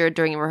got injured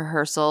during the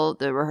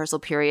rehearsal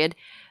period.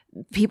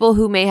 People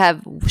who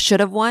should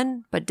have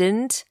won but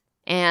didn't,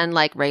 and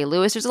like Ray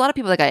Lewis. There's a lot of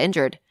people that got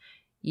injured.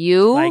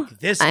 You, Like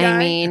this I guy?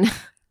 mean,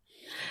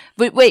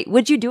 but wait,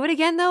 would you do it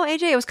again though,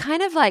 AJ? It was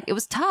kind of like it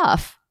was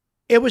tough.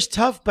 It was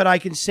tough, but I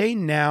can say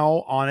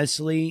now,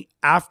 honestly,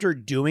 after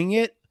doing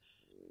it,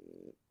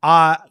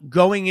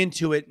 going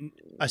into it,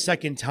 a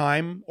second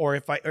time, or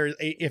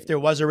if there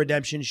was a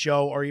redemption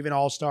show or even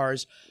All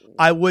Stars,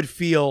 I would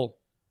feel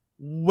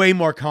way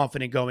more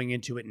confident going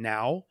into it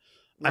now.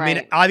 I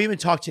mean, I've even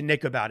talked to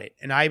Nick about it,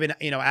 and I even,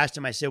 asked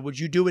him, I said, would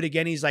you do it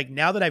again? He's like,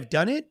 now that I've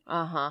done it,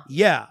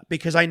 yeah,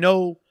 because I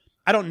don't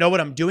know what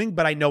I'm doing,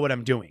 but I know what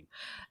I'm doing.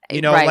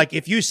 Like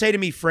if you say to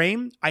me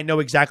frame, I know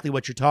exactly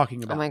what you're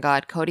talking about. Oh my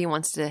God, Cody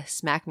wants to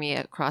smack me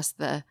across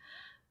the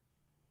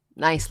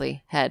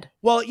head.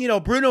 Well,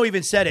 Bruno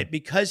even said it,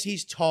 because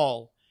he's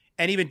tall,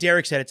 and even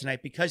Derek said it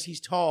tonight, because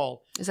he's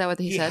tall. Is that what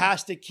he said? He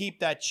has to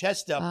keep that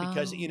chest up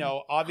because,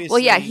 obviously. Well,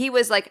 yeah, he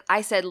was like, I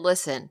said,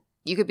 listen.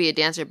 You could be a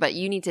dancer, but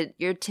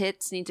your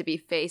tits need to be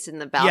facing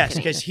the balcony. Yes,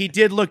 because he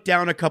did look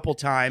down a couple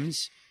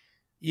times,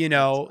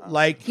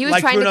 like he was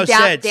like trying Bruno to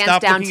said, dance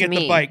stop down looking to at me,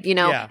 the bike.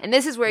 And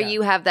this is where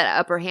you have that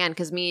upper hand,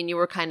 because me and you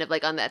were kind of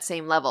like on that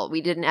same level.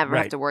 We didn't ever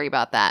have to worry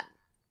about that.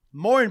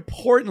 More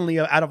importantly,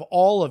 out of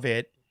all of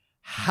it,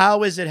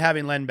 how is it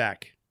having Len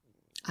back?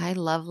 I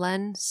love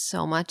Len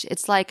so much.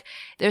 It's like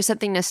there's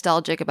something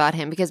nostalgic about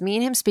him, because me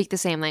and him speak the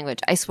same language.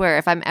 I swear,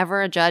 if I'm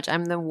ever a judge,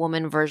 I'm the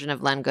woman version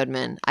of Len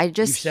Goodman. I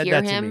just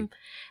hear him,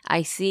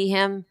 I see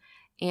him,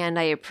 and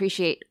I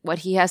appreciate what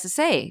he has to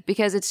say,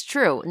 because it's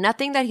true.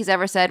 Nothing that he's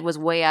ever said was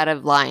way out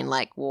of line.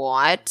 Like,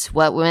 what?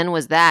 When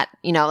was that?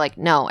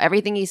 No,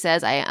 everything he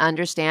says, I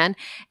understand.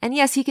 And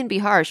yes, he can be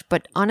harsh,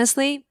 but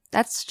honestly,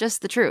 that's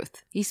just the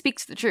truth. He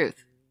speaks the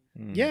truth.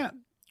 Yeah.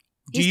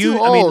 He's too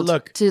old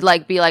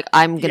to be like,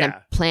 I'm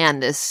gonna plan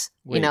this.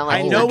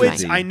 I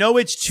know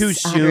it's too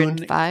soon.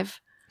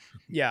 105.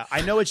 Yeah,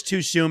 I know it's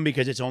too soon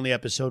because it's only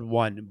episode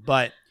 1.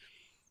 But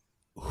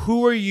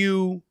who are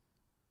you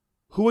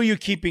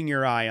keeping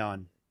your eye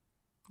on?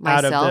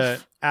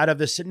 Myself.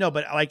 But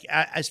like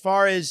as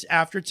far as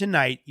after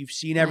tonight, you've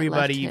seen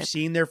everybody. You've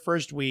seen their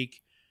first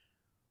week.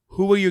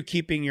 Who are you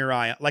keeping your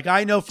eye on? Like,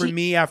 I know for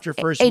me after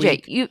first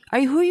week. AJ,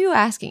 who are you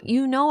asking?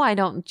 I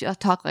don't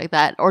just talk like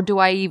that, or do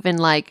I even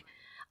like?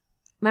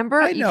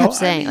 Remember, you kept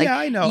saying,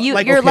 I know.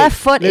 Your left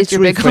foot is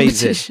your big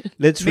competition.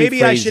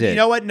 Maybe I should. You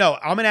know what? No,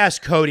 I'm going to ask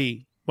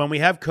Cody when we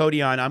have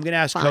Cody on. I'm going to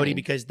ask Cody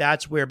because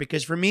that's where.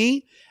 Because for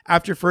me,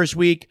 after first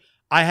week,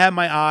 I have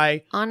my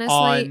eye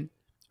on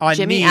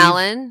Jimmy Neve,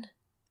 Allen.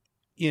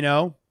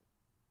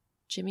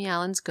 Jimmy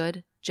Allen's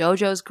good.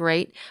 JoJo's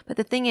great. But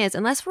the thing is,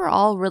 unless we're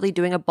all really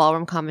doing a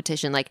ballroom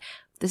competition, like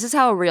this is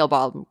how a real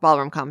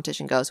ballroom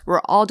competition goes.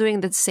 We're all doing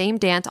the same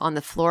dance on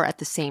the floor at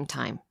the same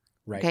time.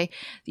 Right. Okay.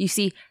 You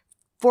see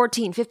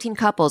 14, 15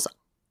 couples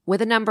with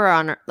a number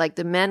on, like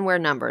the men wear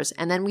numbers,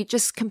 and then we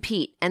just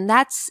compete. And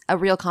that's a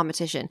real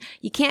competition.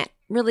 You can't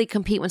really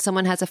compete when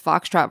someone has a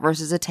foxtrot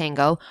versus a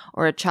tango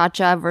or a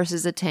cha-cha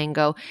versus a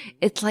tango.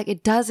 It's like,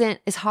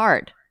 it's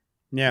hard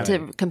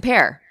to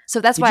compare. So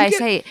that's why I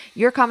say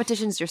your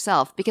competition is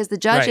yourself, because the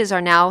judges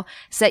are now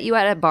set you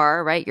at a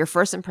bar, right? Your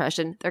first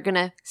impression. They're going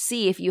to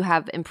see if you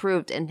have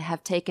improved and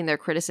have taken their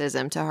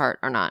criticism to heart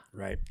or not.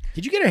 Right.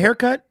 Did you get a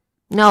haircut?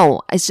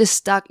 No, it's just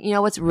stuck. You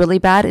know what's really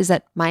bad is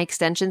that my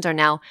extensions are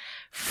now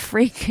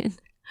freaking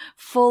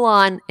full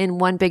on in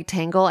one big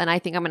tangle, and I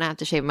think I'm going to have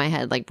to shave my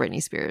head like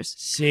Britney Spears.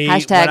 See,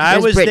 when I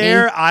was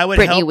there, I would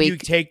help you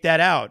take that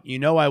out.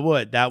 I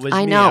would. That was me.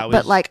 I know,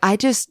 but like I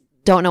just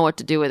don't know what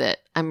to do with it.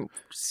 I'm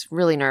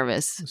really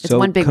nervous. It's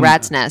one big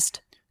rat's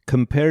nest.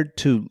 Compared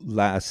to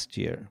last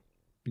year,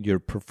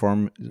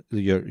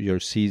 your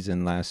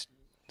season last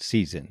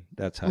season.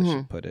 That's how I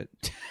should put it.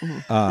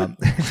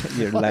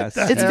 Your last.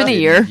 It's been a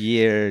year.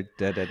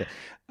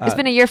 It's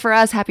been a year for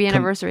us. Happy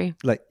anniversary.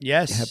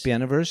 Yes. Happy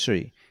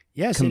anniversary.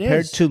 Yes.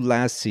 Compared to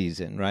last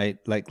season, right?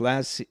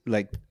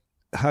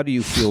 How do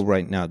you feel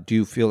right now? Do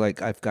you feel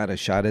like I've got a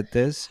shot at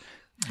this?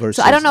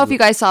 So I don't know if you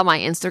guys saw my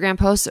Instagram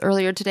post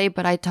earlier today,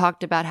 but I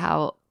talked about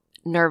how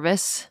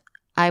nervous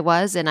I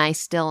was, and I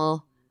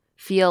still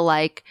feel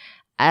like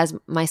as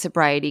my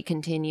sobriety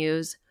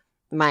continues,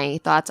 my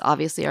thoughts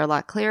obviously are a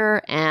lot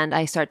clearer, and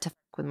I start to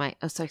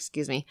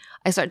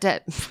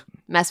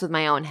mess with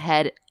my own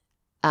head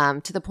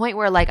to the point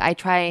where like I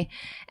try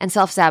and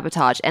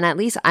self-sabotage, and at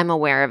least I'm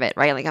aware of it,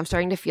 right? Like I'm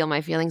starting to feel my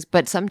feelings,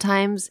 but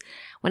sometimes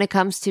when it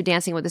comes to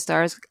Dancing with the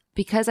Stars,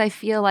 because I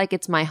feel like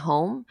it's my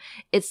home,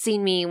 it's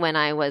seen me when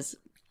I was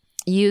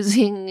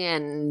using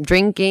and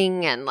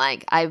drinking, and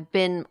like I've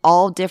been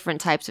all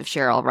different types of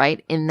Cheryl,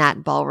 right? In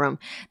that ballroom,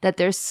 that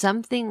there's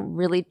something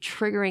really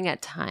triggering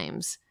at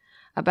times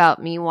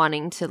about me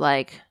wanting to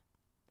like,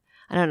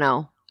 I don't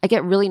know. I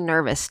get really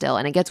nervous still,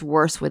 and it gets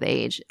worse with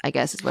age, I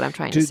guess is what I'm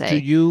trying to say. Do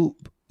you,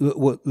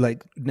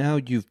 like now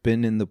you've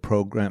been in the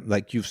program,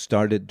 like you've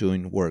started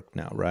doing work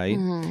now, right?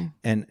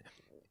 Mm-hmm.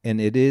 And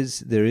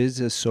there is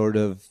a sort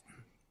of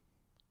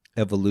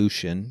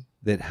evolution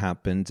that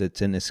happens.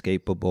 It's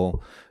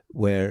inescapable,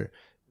 where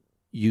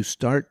you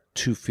start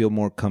to feel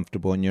more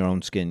comfortable in your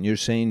own skin. You're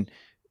saying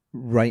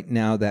right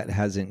now that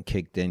hasn't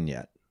kicked in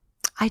yet.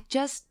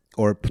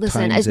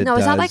 Listen, it's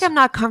not like I'm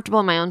not comfortable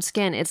in my own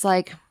skin. It's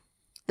like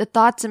the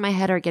thoughts in my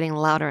head are getting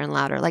louder and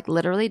louder. Like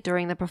literally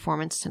during the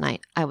performance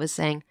tonight, I was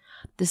saying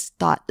this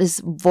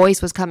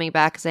voice was coming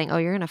back saying, "Oh,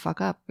 you're going to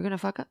fuck up. You're going to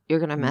fuck up. You're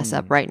going to mess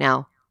up right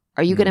now.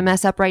 Are you going to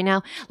mess up right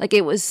now? Like,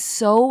 it was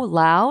so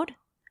loud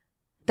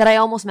that I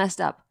almost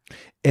messed up.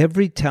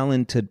 Every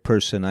talented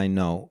person I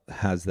know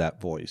has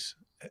that voice.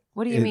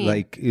 What do you mean?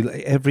 Like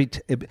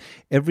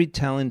every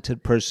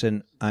talented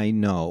person I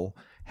know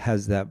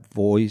has that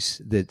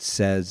voice that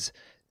says,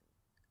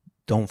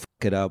 "Don't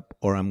fuck it up,"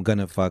 or "I'm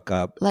gonna fuck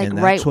up." Like,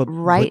 and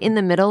right in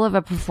the middle of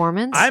a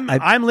performance.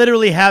 I'm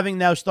literally having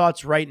those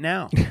thoughts right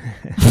now.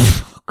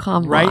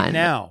 Come right on.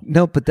 now.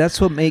 No, but that's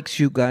what makes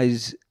you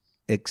guys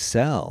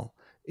excel.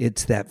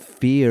 It's that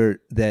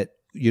fear that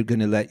you're going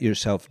to let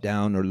yourself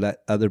down or let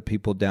other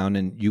people down,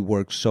 and you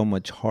work so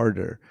much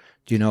harder.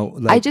 You know,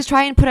 like, I just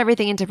try and put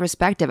everything into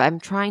perspective. I'm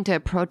trying to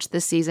approach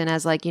this season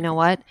as like, you know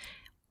what?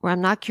 Where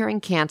I'm not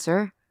curing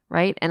cancer,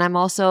 right? And I'm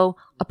also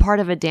a part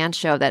of a dance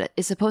show that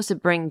is supposed to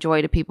bring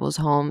joy to people's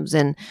homes.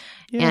 And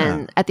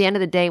at the end of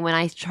the day, when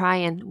I try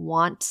and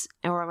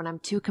or when I'm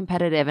too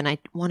competitive and I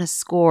want to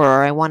score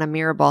or I want a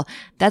mirror ball,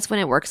 that's when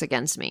it works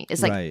against me.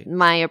 It's like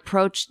my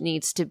approach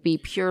needs to be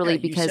purely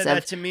because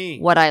of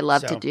what I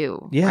love to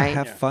do. Yeah, right?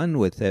 have fun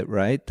with it,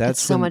 right?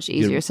 It's so much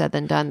easier said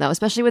than done, though,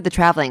 especially with the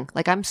traveling.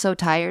 Like, I'm so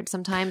tired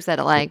sometimes that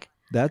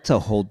that's a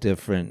whole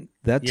different.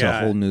 That's a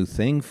whole new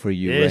thing for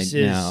you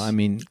now. I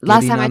mean,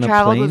 last time I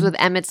traveled was with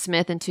Emmett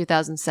Smith in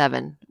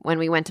 2007 when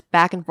we went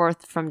back and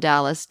forth from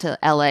Dallas to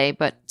LA,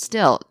 but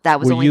still, that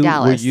was only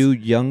Dallas. Were you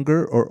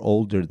younger or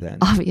older then?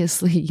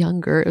 Obviously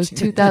younger. It was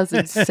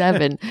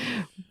 2007.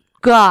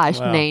 Gosh,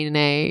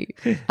 nay.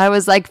 I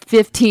was like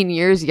 15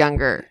 years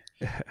younger.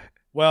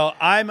 Well,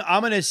 I'm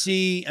gonna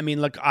see. I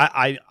mean, look,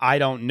 I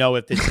don't know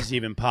if this is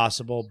even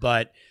possible,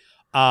 but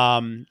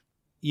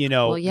you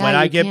know, when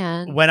I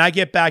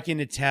get back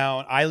into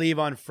town, I leave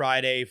on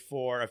Friday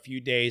for a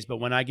few days, but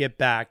when I get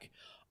back,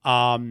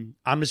 I'm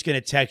just going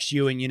to text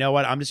you, and you know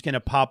what? I'm just going to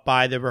pop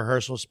by the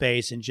rehearsal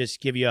space and just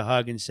give you a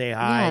hug and say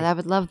hi. Yeah, I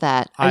would love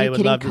that. Are you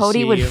kidding?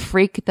 Cody would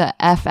freak the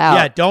F out.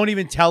 Yeah, don't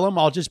even tell him.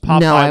 I'll just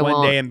pop by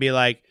one day and be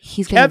like,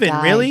 Kevin,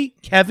 really?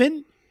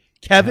 Kevin,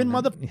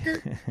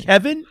 motherfucker?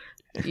 Kevin?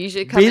 You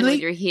should come in with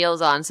your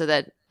heels on so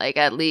that, like,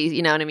 at least,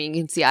 you know what I mean?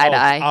 You can see eye to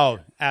eye. Oh,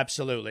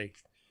 absolutely.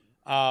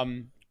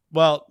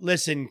 Well,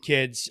 listen,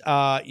 kids,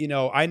 you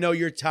know, I know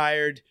you're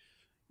tired.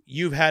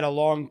 You've had a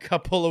long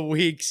couple of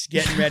weeks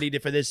getting ready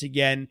for this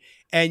again.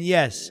 And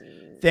yes,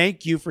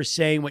 thank you for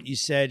saying what you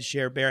said,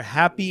 Cher Bear.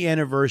 Happy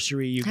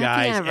anniversary, you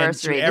guys. Happy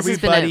anniversary. And to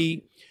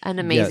everybody, an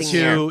amazing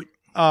year.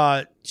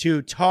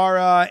 To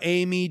Tara,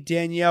 Amy,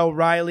 Danielle,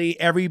 Riley,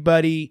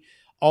 everybody,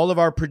 all of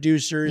our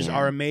producers,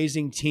 our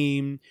amazing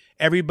team,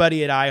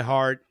 everybody at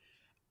iHeart.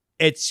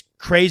 It's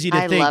crazy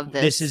to think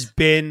this has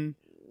been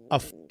a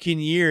fucking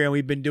year, and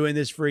we've been doing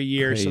this for a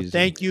year. Crazy. So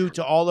thank you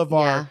to all of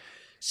our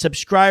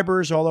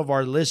subscribers, all of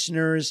our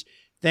listeners.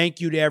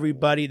 Thank you to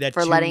everybody that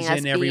for tunes letting us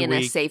in every be in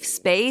week. A safe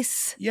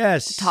space.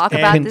 Yes, to talk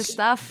about this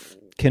stuff.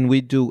 Can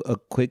we do a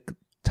quick,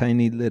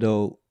 tiny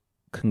little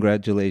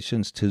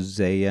congratulations to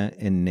Zaya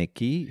and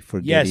Nikki for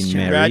getting married? Yes,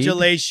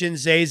 congratulations,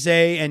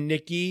 Zay and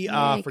Nikki,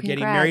 for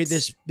getting married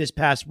this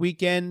past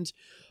weekend.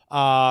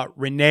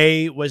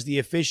 Renee was the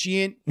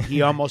officiant.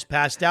 He almost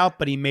passed out,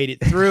 but he made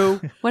it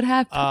through. What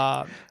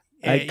happened?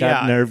 I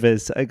got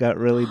nervous. I got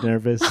really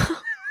nervous.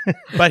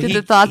 But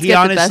he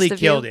honestly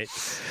killed it.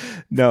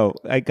 No,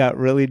 I got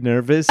really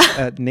nervous.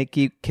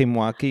 Nikki came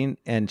walking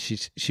and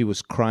she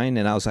was crying,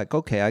 and I was like,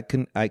 okay, I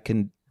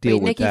can deal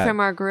with Nikki that. from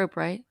our group,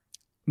 right?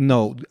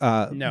 No,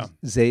 no.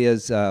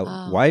 Zaya's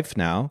wife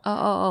now.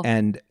 Oh.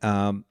 And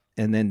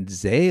then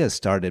Zaya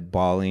started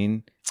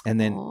bawling, and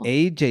then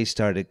AJ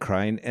started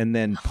crying, and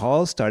then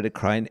Paul started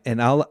crying, and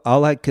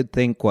all I could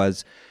think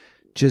was,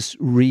 just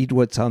read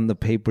what's on the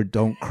paper.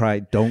 Don't cry.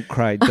 Don't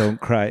cry. Don't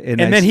cry. And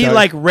then he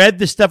like read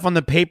the stuff on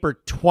the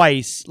paper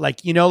twice.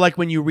 Like, you know, like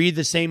when you read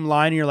the same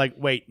line and you're like,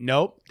 wait,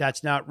 nope,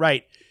 that's not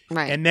right.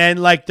 Right. And then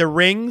like the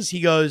rings,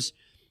 he goes,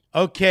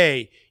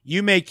 okay,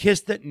 you may kiss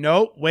the,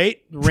 no,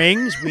 wait,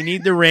 rings. We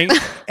need the ring.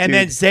 And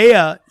then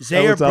Zaya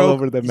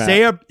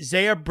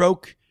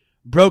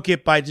broke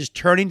it by just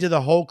turning to the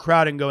whole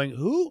crowd and going,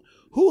 who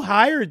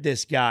hired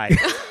this guy?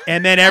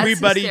 And then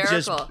everybody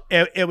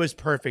it was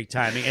perfect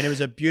timing, and it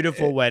was a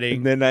beautiful wedding.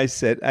 And then I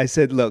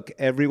said, look,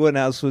 everyone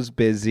else was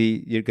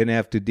busy. You're going to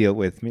have to deal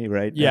with me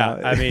right now.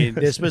 Yeah, I mean,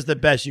 this was the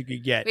best you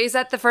could get. Wait, is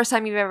that the first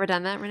time you've ever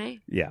done that,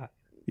 Renee? Yeah.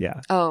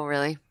 Oh,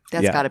 really?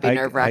 That's got to be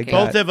nerve-wracking.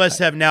 Both of us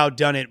have now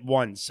done it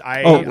once.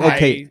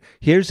 Okay.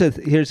 Here's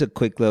a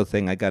quick little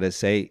thing I got to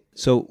say.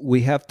 So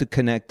we have to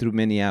connect through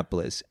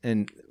Minneapolis,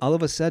 and all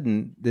of a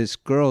sudden, this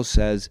girl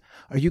says,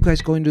 "Are you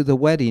guys going to the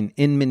wedding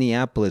in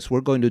Minneapolis?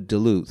 We're going to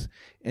Duluth."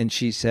 And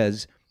she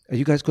says, "Are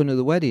you guys going to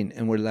the wedding?"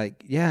 And we're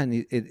like, "Yeah."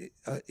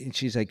 And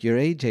she's like, "You're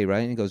AJ, right?"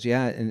 And he goes,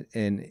 "Yeah."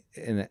 And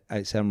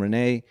I said, "I'm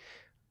Renee.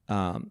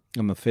 I'm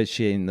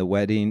officiating the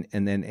wedding."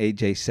 And then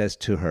AJ says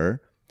to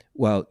her,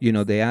 well, you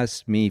know, they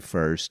asked me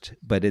first,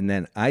 and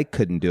then I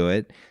couldn't do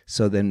it.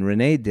 So then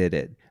Renee did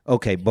it.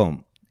 Okay,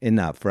 boom,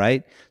 enough,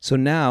 right? So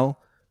now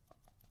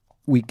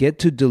we get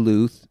to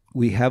Duluth.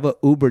 we have a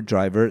Uber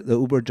driver. The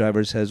Uber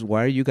driver says,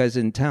 "Why are you guys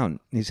in town?"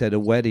 He said, "A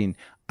wedding."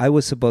 I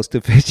was supposed to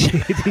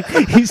officiate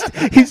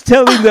it. He's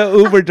telling the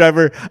Uber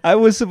driver, I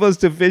was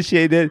supposed to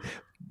officiate it,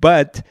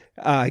 but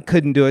I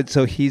couldn't do it,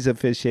 so he's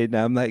officiating.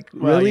 I'm like,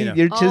 really?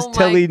 You're just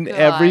telling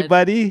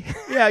everybody?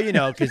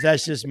 Yeah, because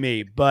that's just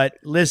me. But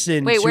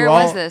listen, wait, where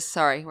was this?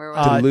 Sorry, where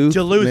was it?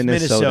 Duluth,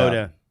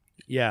 Minnesota.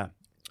 Yeah.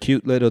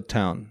 Cute little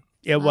town.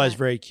 It was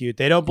very cute.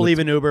 They don't believe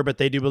in Uber, but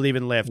they do believe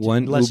in Lyft.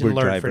 One Lesson Uber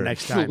learned driver. for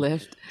next time.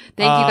 Lyft.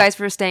 Thank you guys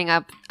for staying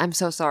up. I'm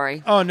so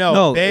sorry. Oh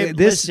no, babe,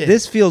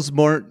 this feels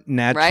more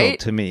natural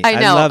to me. I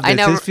know. love this. I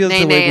know. This feels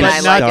the way and I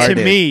like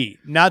started.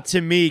 Not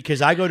to me,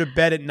 because I go to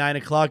bed at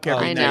 9:00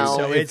 every night.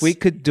 So if we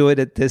could do it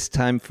at this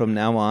time from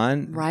now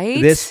on, right?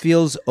 This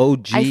feels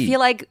OG. I feel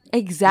like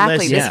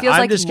exactly. Listen, this feels I'm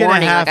like just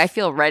morning. Have, like I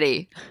feel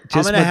ready.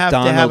 I'm gonna have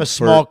to have a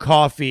small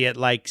coffee at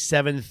like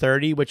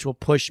 7:30, which will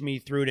push me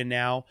through to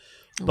now.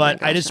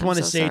 But I just want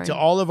to say to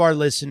all of our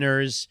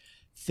listeners,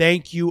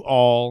 thank you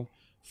all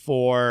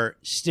for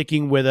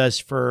sticking with us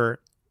for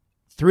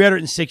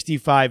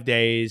 365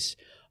 days.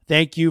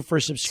 Thank you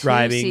for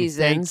subscribing. 2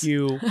 seasons.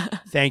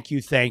 Thank you.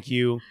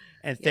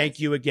 And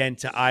thank you again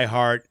to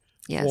iHeart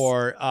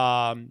for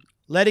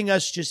letting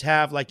us just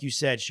have, like you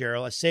said,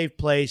 Cheryl, a safe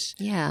place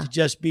to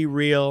just be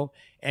real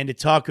and to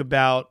talk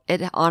about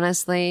it.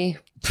 Honestly,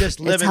 just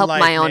living it's helped life,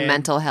 my own man.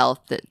 mental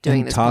health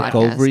doing this talk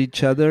podcast. over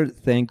each other.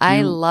 Thank you.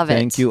 I love it.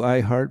 Thank you,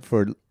 iHeart,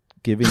 for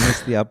giving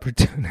us the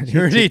opportunity.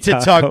 You need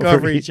to talk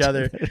over each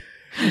other.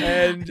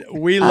 And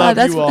we love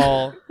you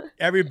all.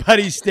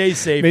 Everybody stay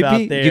safe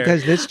out there. You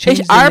guys, let's change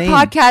Our the name.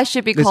 podcast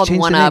should be called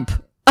One Up.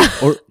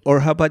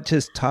 or how about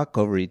just talk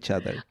over each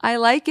other? I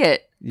like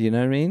it. You know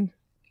what I mean?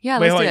 Yeah,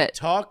 let's do it.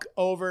 Talk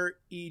over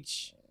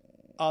each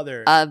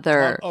other.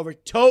 Other. Talk over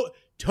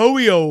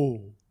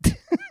Toyo.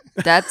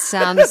 That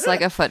sounds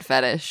like a foot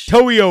fetish.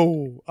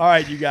 Toyo. All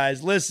right, you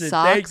guys. Listen,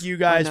 Socks thank you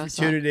guys for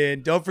tuning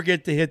in. Don't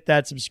forget to hit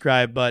that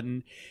subscribe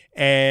button.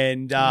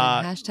 And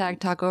hashtag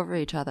talk over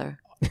each other.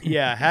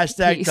 Yeah,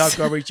 hashtag Peace. talk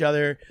over each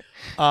other.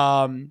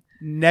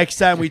 Next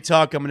time we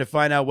talk, I'm going to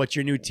find out what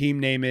your new team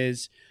name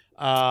is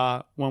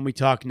when we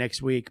talk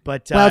next week.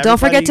 But don't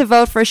forget to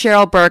vote for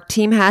Cheryl Burke.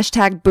 Team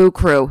hashtag Boo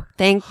Crew.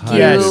 Thank you.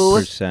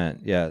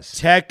 100%, yes.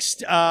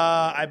 Text,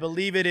 I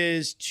believe it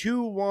is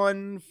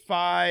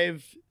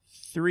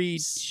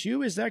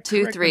 21532. Is that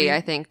correct? 23,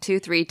 I think.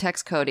 23.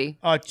 Text Cody.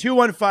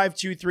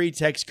 21523.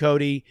 Text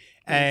Cody.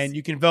 And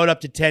you can vote up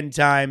to 10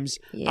 times.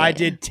 Yeah. I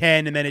did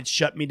 10 and then it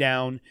shut me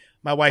down.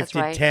 My wife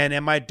did 10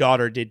 and my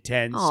daughter did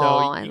 10.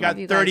 So you got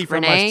 30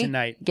 from us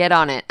tonight. Get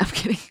on it. I'm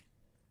kidding.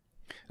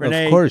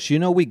 Renee, of course,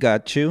 we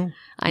got you.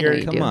 I know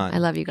you Come do. on. I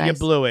love you guys. You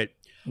blew it.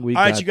 All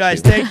right, you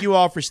guys. Thank you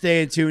all for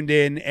staying tuned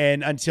in.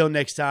 And until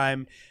next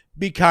time,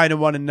 be kind to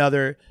one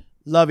another,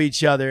 love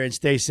each other, and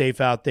stay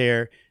safe out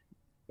there.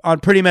 On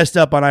Pretty Messed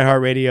Up on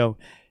iHeartRadio.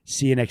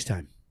 See you next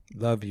time.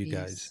 Love you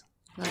guys.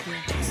 Love you.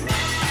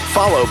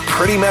 Follow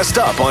Pretty Messed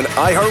Up on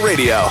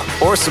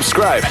iHeartRadio or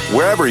subscribe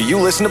wherever you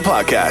listen to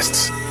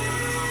podcasts.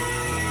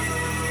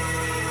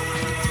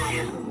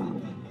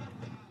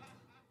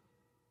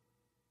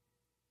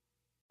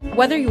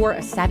 Whether you're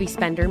a savvy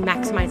spender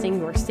maximizing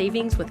your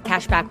savings with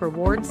cashback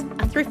rewards,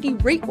 a thrifty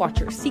rate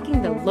watcher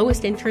seeking the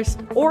lowest interest,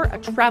 or a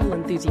travel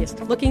enthusiast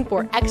looking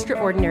for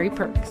extraordinary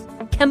perks,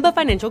 Kemba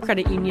Financial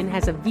Credit Union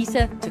has a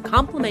visa to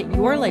complement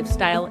your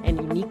lifestyle and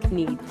unique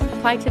needs.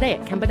 Apply today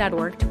at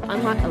Kemba.org to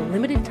unlock a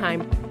limited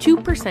time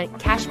 2%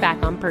 cash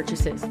back on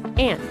purchases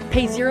and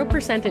pay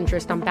 0%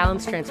 interest on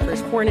balance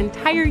transfers for an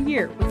entire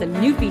year with a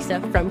new visa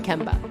from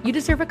Kemba. You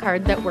deserve a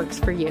card that works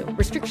for you.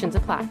 Restrictions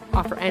apply.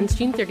 Offer ends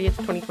June 30th,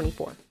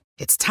 2024.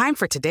 It's time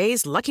for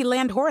today's Lucky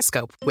Land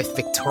horoscope with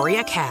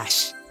Victoria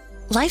Cash.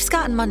 Life's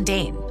gotten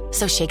mundane,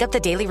 so shake up the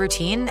daily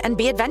routine and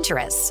be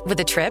adventurous with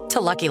a trip to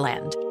Lucky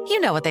Land.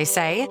 You know what they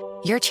say,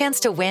 your chance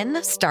to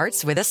win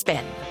starts with a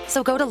spin.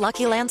 So go to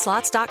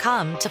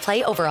LuckyLandSlots.com to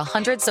play over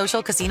 100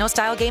 social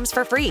casino-style games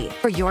for free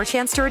for your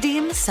chance to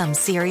redeem some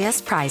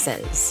serious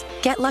prizes.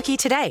 Get lucky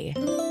today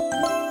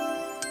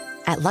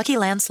at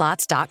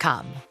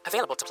LuckyLandSlots.com.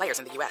 Available to players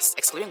in the U.S.,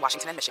 excluding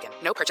Washington and Michigan.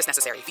 No purchase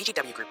necessary.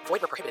 VGW Group.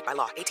 Void where prohibited by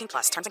law.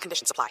 18+. Terms and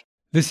conditions apply.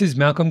 This is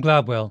Malcolm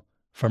Gladwell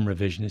from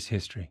Revisionist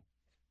History.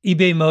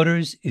 eBay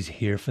Motors is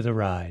here for the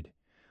ride.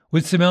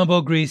 With some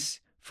elbow grease,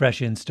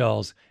 fresh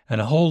installs,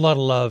 and a whole lot of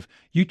love,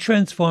 you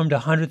transformed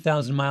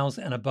 100,000 miles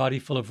and a body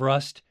full of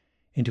rust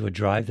into a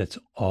drive that's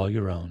all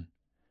your own.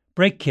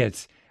 Brake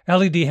kits,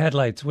 LED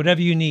headlights,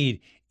 whatever you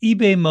need,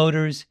 eBay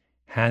Motors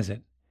has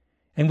it.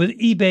 And with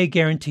eBay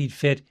Guaranteed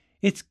Fit,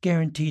 it's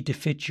guaranteed to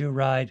fit your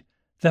ride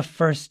the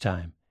first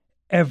time,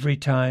 every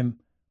time,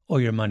 or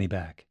your money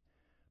back.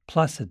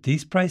 Plus, at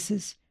these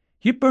prices,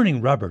 you're burning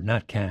rubber,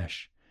 not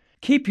cash.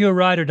 Keep your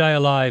ride or die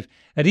alive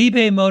at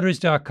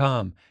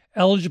ebaymotors.com.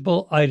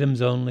 Eligible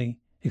items only.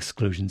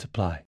 Exclusions apply.